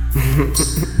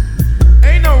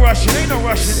 Ain't no rushing, ain't no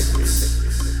rushing.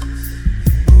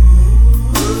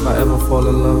 If I ever fall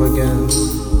in love again,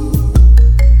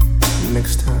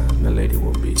 next time the lady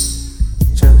will be just.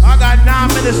 I got 9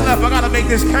 minutes left, I gotta make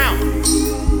this count.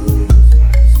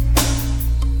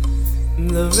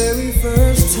 The very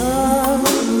first time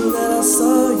that I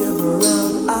saw your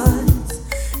brown eyes,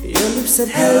 your lips said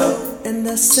hello and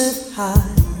I said hi.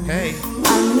 Hey.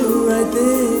 I knew right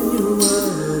then you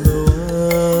were the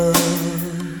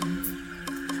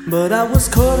one. But I was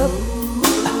caught up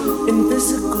in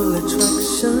physical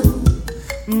attraction.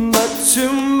 But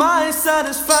to my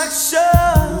satisfaction,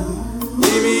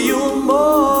 baby, you were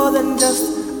more than just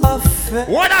a friend.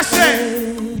 What I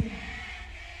say?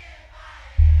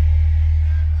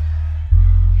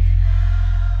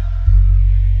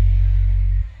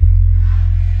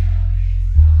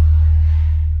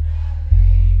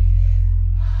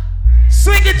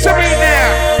 Sing it to me now.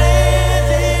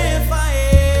 If I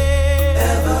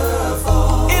ever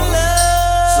fall in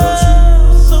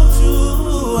love, so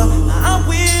true, I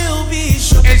will be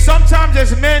sure. And sometimes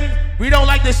as men, we don't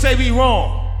like to say we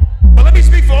wrong. But let me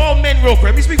speak for all men real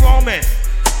quick. Let me speak for all men.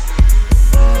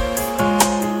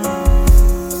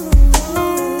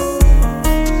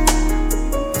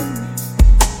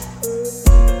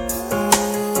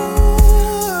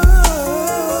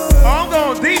 I'm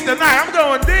going deep tonight. I'm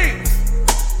going deep.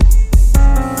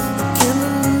 Can't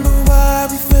remember why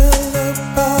we fell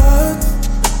apart.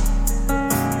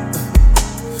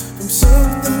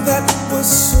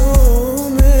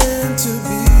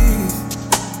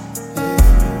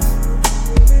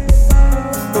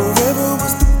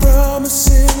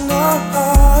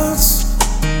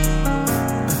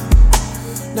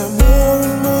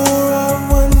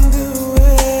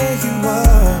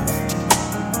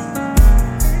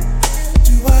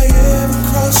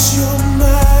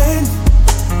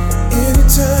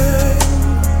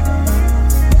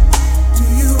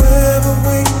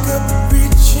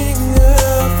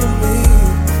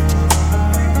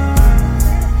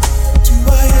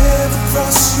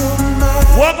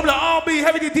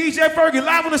 Fergie,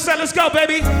 live on the set. Let's go,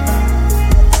 baby. I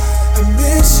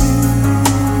miss you.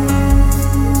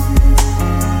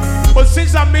 But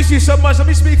since I miss you so much, let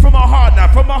me speak from my heart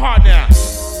now. From my heart now.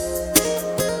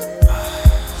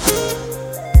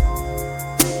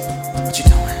 What you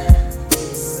doing?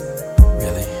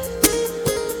 Really?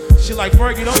 She like,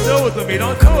 Fergie, don't do it to me.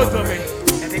 Don't do it to me.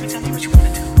 Hey, baby, tell me what you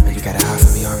wanna do. Oh, you got it hard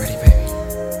for me already, baby.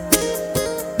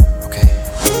 Okay.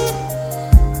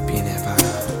 Be in there about,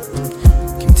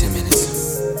 give me 10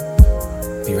 minutes.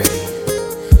 Be ready.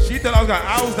 She thought I was got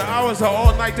hours to hours her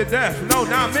all night to death. No,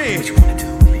 not me. What you wanna do?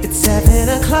 It's 7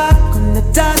 o'clock on the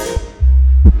dot.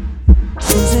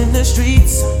 Who's in the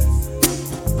streets?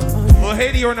 Well,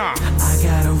 Haiti or not? I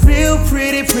got a real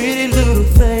pretty little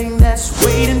thing that's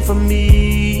waiting for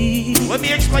me. Let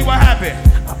me explain what happened.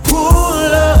 I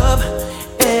pull up,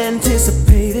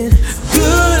 anticipating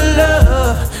good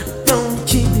love. Don't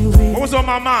keep me waiting. What was on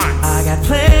my mind? I got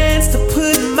plans to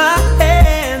put my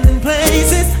hand in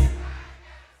places.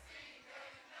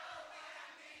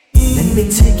 Let me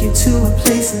take you to a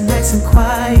place nice and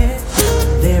quiet.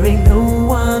 There ain't no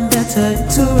one there to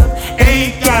interrupt.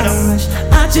 Ain't gotta rush.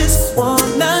 I just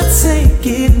wanna take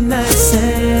it nice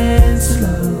and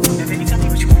slow. Now, baby, tell me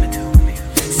what you wanna do with me.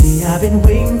 See, I've been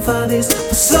waiting for this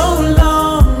for so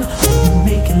long. We're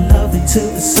making love until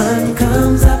the sun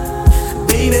comes up,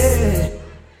 baby.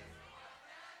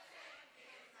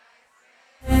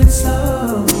 And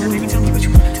slow. Now, baby, tell me what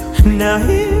you wanna do with me. Now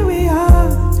here we are,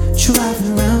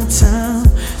 driving around town,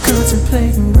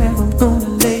 contemplating where I'm gonna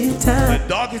lay it down. The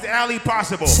darkest alley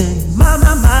possible. Saying, my,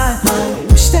 I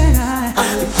wish that I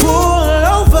could pull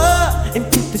over and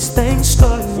get this thing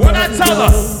started. What I tell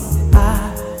her? I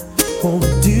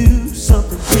wanna do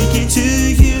something freaky to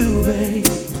you, babe.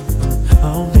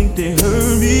 I don't think they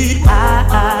heard me.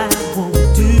 I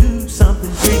wanna do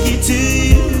something freaky to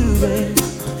you, babe.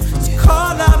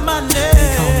 Call out my name.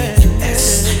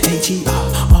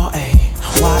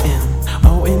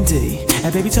 USHERRAYMOND.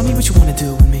 And baby, tell me what you wanna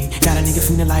do with me. Got a nigga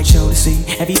feeling like show to see.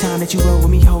 Every time that you roll with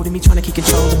me, holding me, trying to keep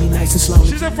control of me, nice and slowly.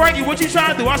 She said, Frankie, what you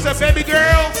trying to do? I said, baby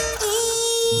girl.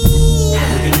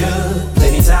 Looking good,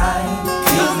 plenty time.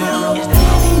 Is there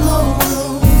any more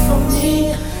room for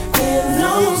me in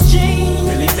those jeans?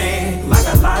 Really big, like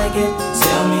I like it.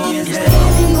 Tell me, is there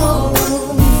Any more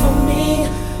room for me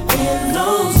in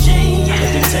those jeans?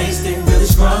 looking tasty, really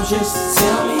scrumptious?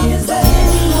 Tell me, is there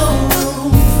Any more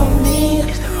room for me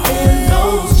in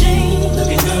those jeans?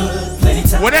 looking good, plenty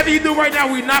time? Whatever you do right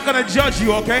now, we're not gonna judge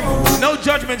you, okay? No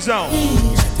judgment zone.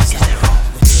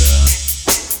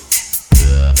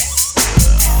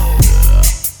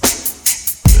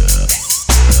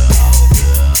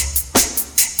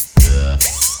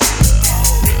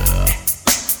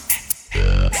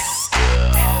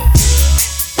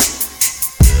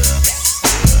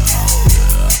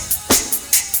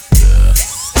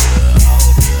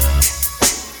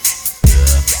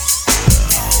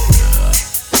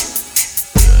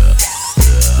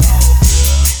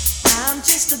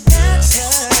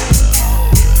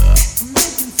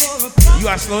 You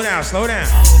gotta slow down, slow down.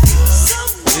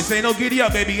 This ain't no giddy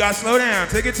up, baby. You gotta slow down.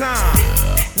 Take your time.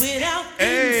 Hey,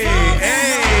 hey,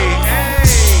 hey.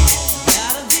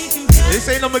 This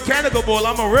ain't no mechanical ball.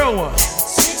 I'm a real one.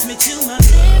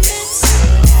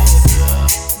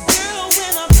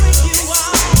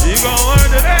 You gonna learn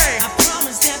today.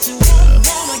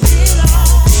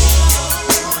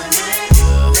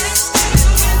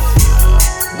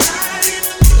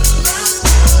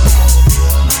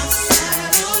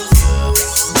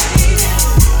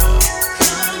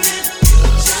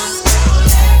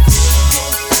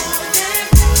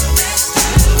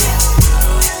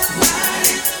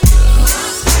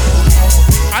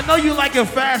 I know you like it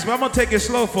fast, but I'm gonna take it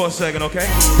slow for a second, okay?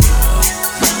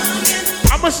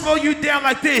 I'm gonna slow you down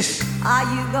like this. Are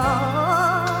you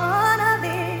gonna be?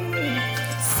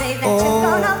 Say that you're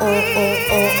gonna be.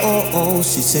 Oh,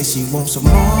 she says she wants some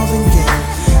Marvin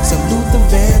Gaye, some Luther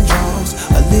Vandross,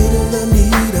 a little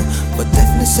Anita, but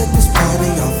definitely set this party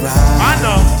alright. I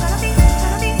know.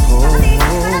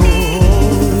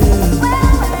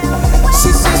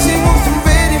 She says she wants some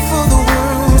ready for the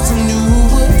world, some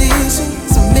new edition,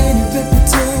 some Lady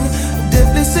Pepperton,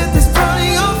 definitely set this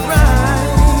party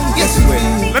alright. Yes, we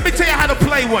will. Let me tell you how the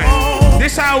play went.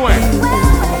 This how it went.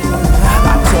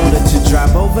 I told her to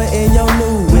drop over in your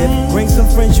new whip. Bring some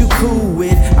friends you cool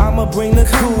with. I'ma bring the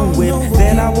cool whip.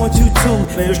 Then I want you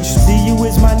to see you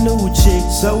is my new chick.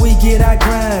 So we get our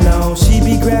grind on. She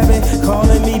be grabbing,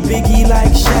 calling me Biggie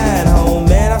like Shine Home.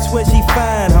 Man, I swear she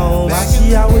fine home. Why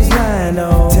she always lying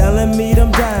on? Telling me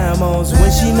them diamonds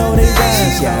when she know they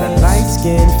rhyme. She got a light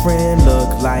skinned friend, look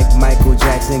like Michael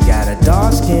Jackson. Got a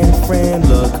dark skinned friend,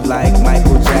 look like Michael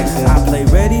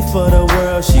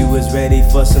ready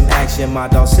for some action. My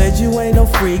dog said you ain't no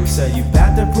freak, so you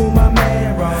bout to prove my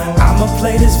man wrong. I'ma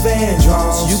play this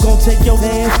Vandross, you gon' take your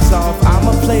hands off.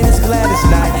 I'ma play this Gladys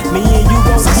night, me and you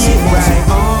gon' get right.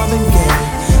 Marvin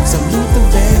Gaye, some Luther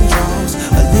Vandross,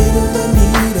 a little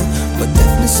Anita, but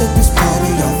definitely set this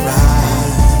party alright.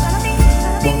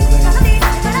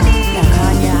 Now,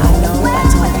 Kanye, I know I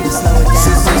told you to slow it down.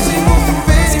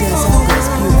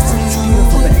 It's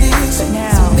beautiful, but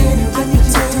now I need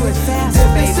you to do it faster,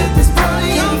 baby.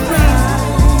 Do it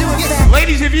fast.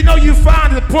 Ladies, if you know you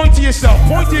find it, point to yourself.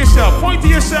 Point to yourself. Point to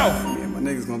yourself. Yeah, my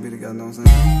niggas gonna be together, know what I'm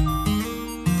saying?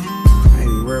 I ain't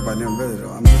even worried about them really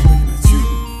though. I'm just looking at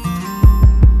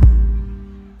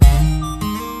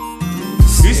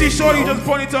you. You see Shorty just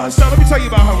pointing to herself. Let me tell you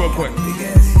about her real quick. Big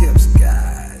ass hips,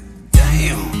 god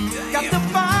damn. Got the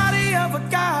body of a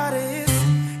goddess.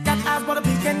 Got eyes but a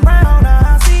pink and brown.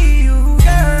 I see you,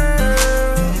 girl.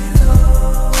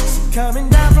 She coming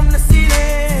down from the ceiling.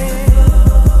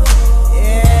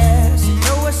 Yeah, she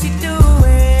know what she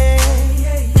doing.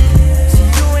 She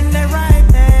doing that right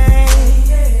thing.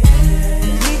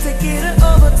 Need to get her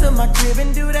over to my crib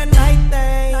and do that night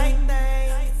thing.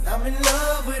 I'm in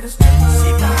love with a stripper.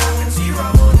 She vibing, she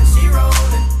rolling, she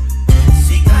rolling.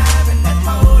 She climbing that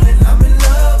pole and I'm in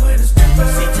love with a stripper.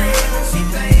 She tripping, she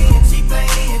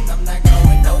playing. I'm not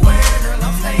going nowhere, girl,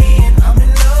 I'm staying. I'm in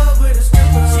love with a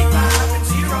stripper. She vibing,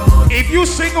 she rolling. If you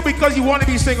single because you want to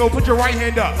be single, put your right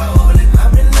hand up.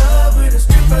 I'm in love with a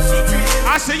stripper. She tripping.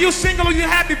 I said you single or you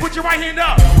happy, put your right hand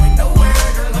up. Going nowhere,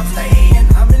 girl, I'm staying.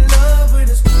 I'm in love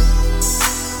with a stripper.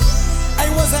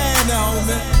 Hey, what's happening,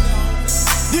 homie?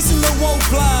 This is Lil Woke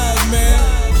Plies, man.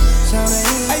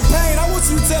 Hey, Payne, I want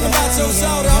you to tell him about your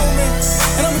shoulder, homie.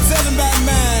 And I'ma tell him about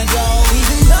mine, dawg.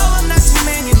 Even though I'm not your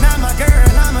man, you're not my girl,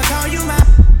 I'ma call you my.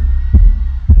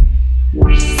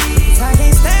 I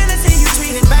can't stand to see you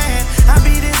treated bad. I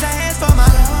beat his ass for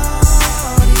my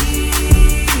lordy.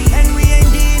 And we ain't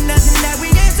did nothing that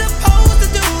we ain't supposed to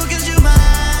do, cause you mine.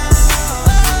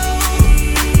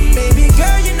 Baby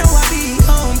girl, you know I be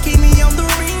home, keep me on the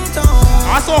ringtone.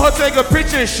 I saw her take a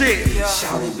picture and shit.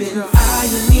 Shawty been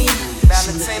eyeing me.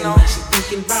 Valentino. She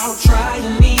thinking about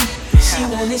trying me. She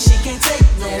want it, she can't take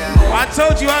no more. I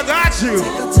told you I got you.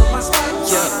 Take her to my spot.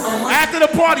 After the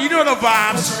party, you know the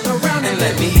vibes. Turn around and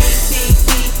let me beat. She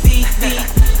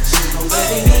gon'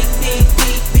 let me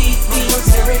beat.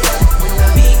 Tear it up.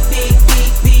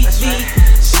 Beat.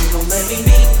 She gon' let me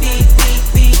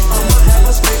beat. I'ma have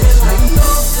her screaming like go.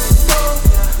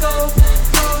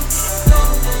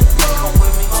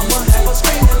 I'ma have her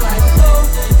screaming like go.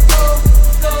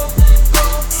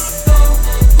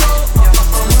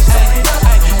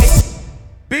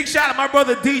 Big shout out my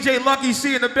brother DJ Lucky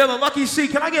C in the building. Lucky C,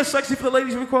 can I get sexy for the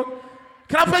ladies real quick?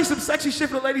 Can I play some sexy shit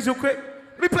for the ladies real quick?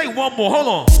 Let me play one more. Hold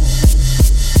on.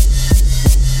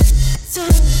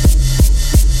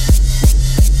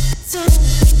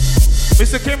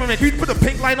 Mr. Cameraman, can you put the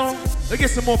pink light on? Let's get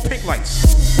some more pink lights.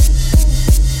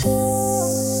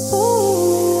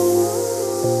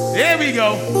 There we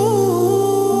go.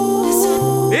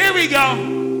 There we go.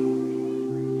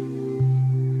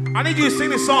 I need you to sing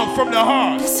this song from the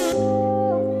heart.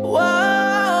 Whoa,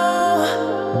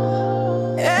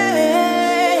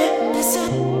 hey,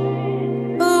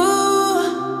 ooh.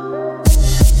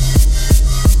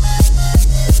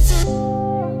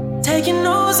 Taking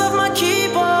notes off my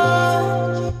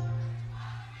keyboard.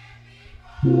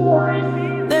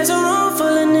 There's a room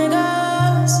full of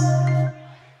niggas.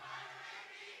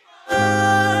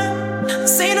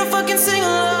 Say no fucking sing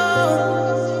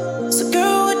along. So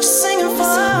girl, what you singing for?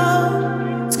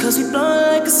 It's cause we blowin'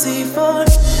 like a C4.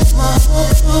 My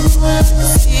whole group like a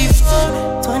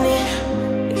C4.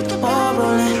 20, get the ball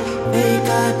rolling. Big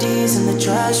IDs in the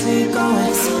trash, we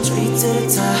going straight to the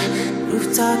top.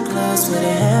 Rooftop clubs with a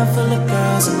handful of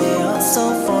girls and they all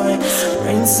so foreign.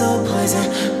 Rain so poison.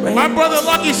 My brother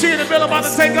Lucky C in the middle about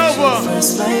to take over.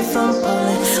 First flight from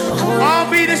Poland.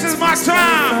 R&B, this is my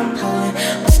time.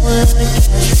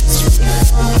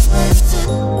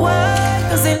 Why?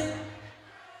 Cause they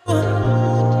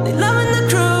loving the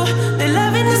crew. They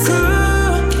loving the crew.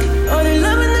 Oh, they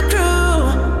loving the crew.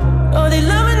 Oh, they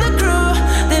loving the crew.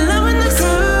 They loving the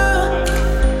crew.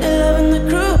 They loving the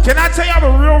crew. Can I tell y'all the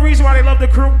real reason why they love the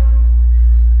crew?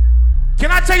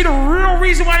 Can I tell you the real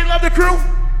reason why they love the crew?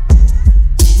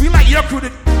 We like your crew.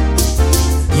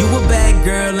 You a bad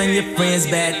girl and your friends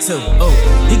bad too. Oh,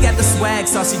 you got the swag,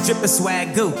 saucy drippin'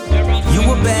 swag goo. You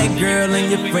a bad girl and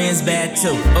your friends bad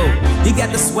too. Oh, you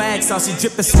got the swag, saucy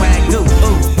drippin' swag goo.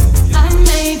 Oh, I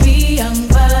may be young,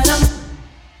 but I'm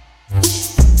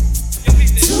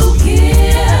to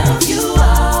give you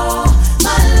all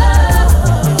my love.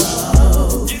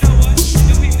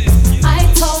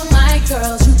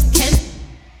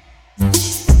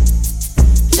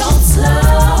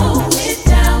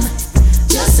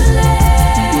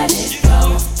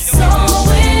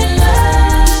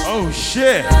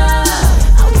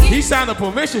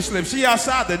 permission slip. She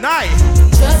outside tonight.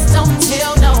 Just don't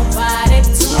tell nobody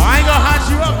to. I ain't gonna hot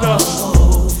you up though.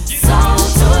 So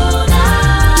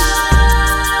tonight,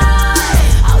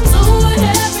 I'll do it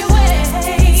every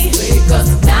way. Because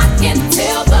I can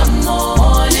tell the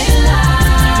morning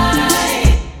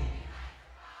light.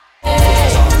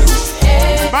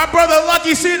 My brother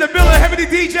Lucky C in the building. Heavy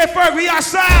DJ Ferg. We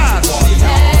outside.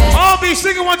 All be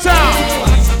singing one time.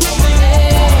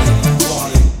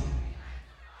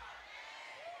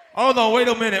 Hold on, wait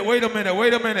a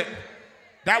minute.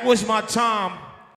 That was my time.